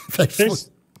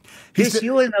he's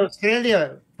you in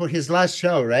Australia for his last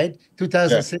show, right?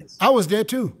 2006. Yeah. I was there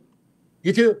too.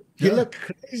 You too? You look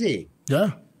crazy.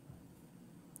 Yeah.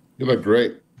 You look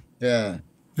great. Yeah.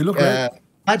 You look great.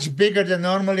 Much bigger than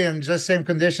normally and just same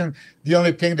condition. The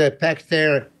only thing that packed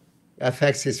there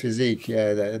affects his physique.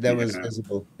 Yeah, that was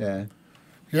visible. Yeah.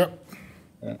 Yep.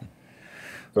 Yeah.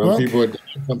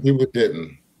 Some people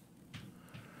didn't.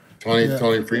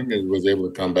 Tony Freeman was able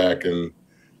to come back and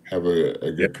have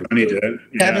a good career. Tony did.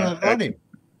 Yeah.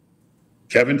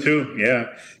 Kevin too. Yeah.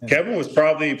 Kevin was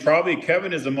probably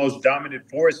Kevin is the most dominant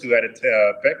force who had a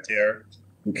pec tear,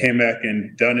 who came back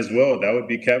and done as well. That would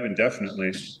be Kevin,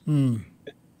 definitely.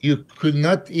 You could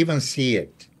not even see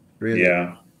it, really.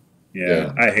 Yeah.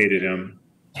 I hated him.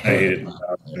 I hated him.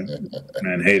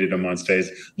 Man, hated him on stage.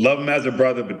 Love him as a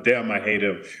brother, but damn, I hate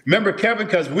him. Remember Kevin,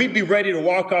 because we'd be ready to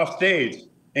walk off stage,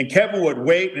 and Kevin would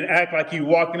wait and act like you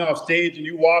walking off stage, and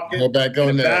you walking. Go back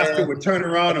on the there. bastard would turn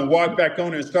around and walk back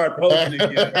on there and start posing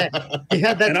again.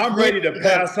 And I'm ready to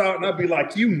pass out, and I'd be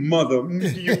like, "You mother,"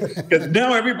 because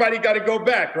now everybody got to go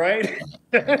back, right?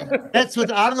 That's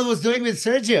what Arnold was doing with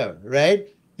Sergio, right?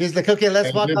 He's like, "Okay,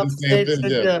 let's walk off stage."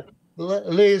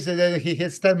 Leaves, and then he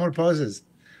hits 10 more poses.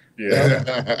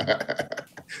 Yeah.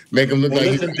 Make him look like.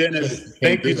 Listen, Dennis,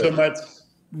 thank you so much.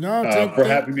 For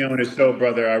having me on the show,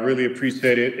 brother. I really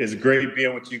appreciate it. It's great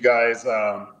being with you guys.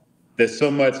 There's so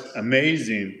much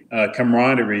amazing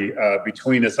camaraderie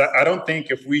between us. I don't think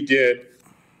if we did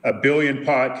 1 billion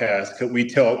podcasts could we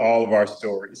tell all of our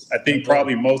stories. I think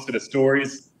probably most of the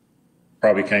stories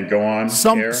probably can't go on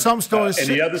air. Some stories and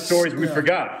the other stories we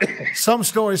forgot. Some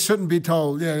stories shouldn't be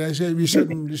told. Yeah, they say you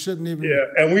shouldn't even. Yeah,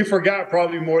 and we forgot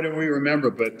probably more than we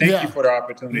remember. But thank you for the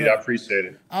opportunity. I appreciate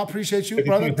it. I appreciate you,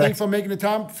 brother. Thanks for making the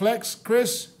time. Flex,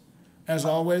 Chris, as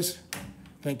always.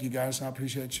 Thank you, guys. I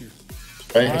appreciate you.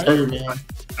 Thank you,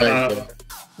 man.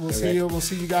 We'll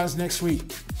see you guys next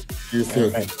week. You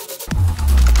too.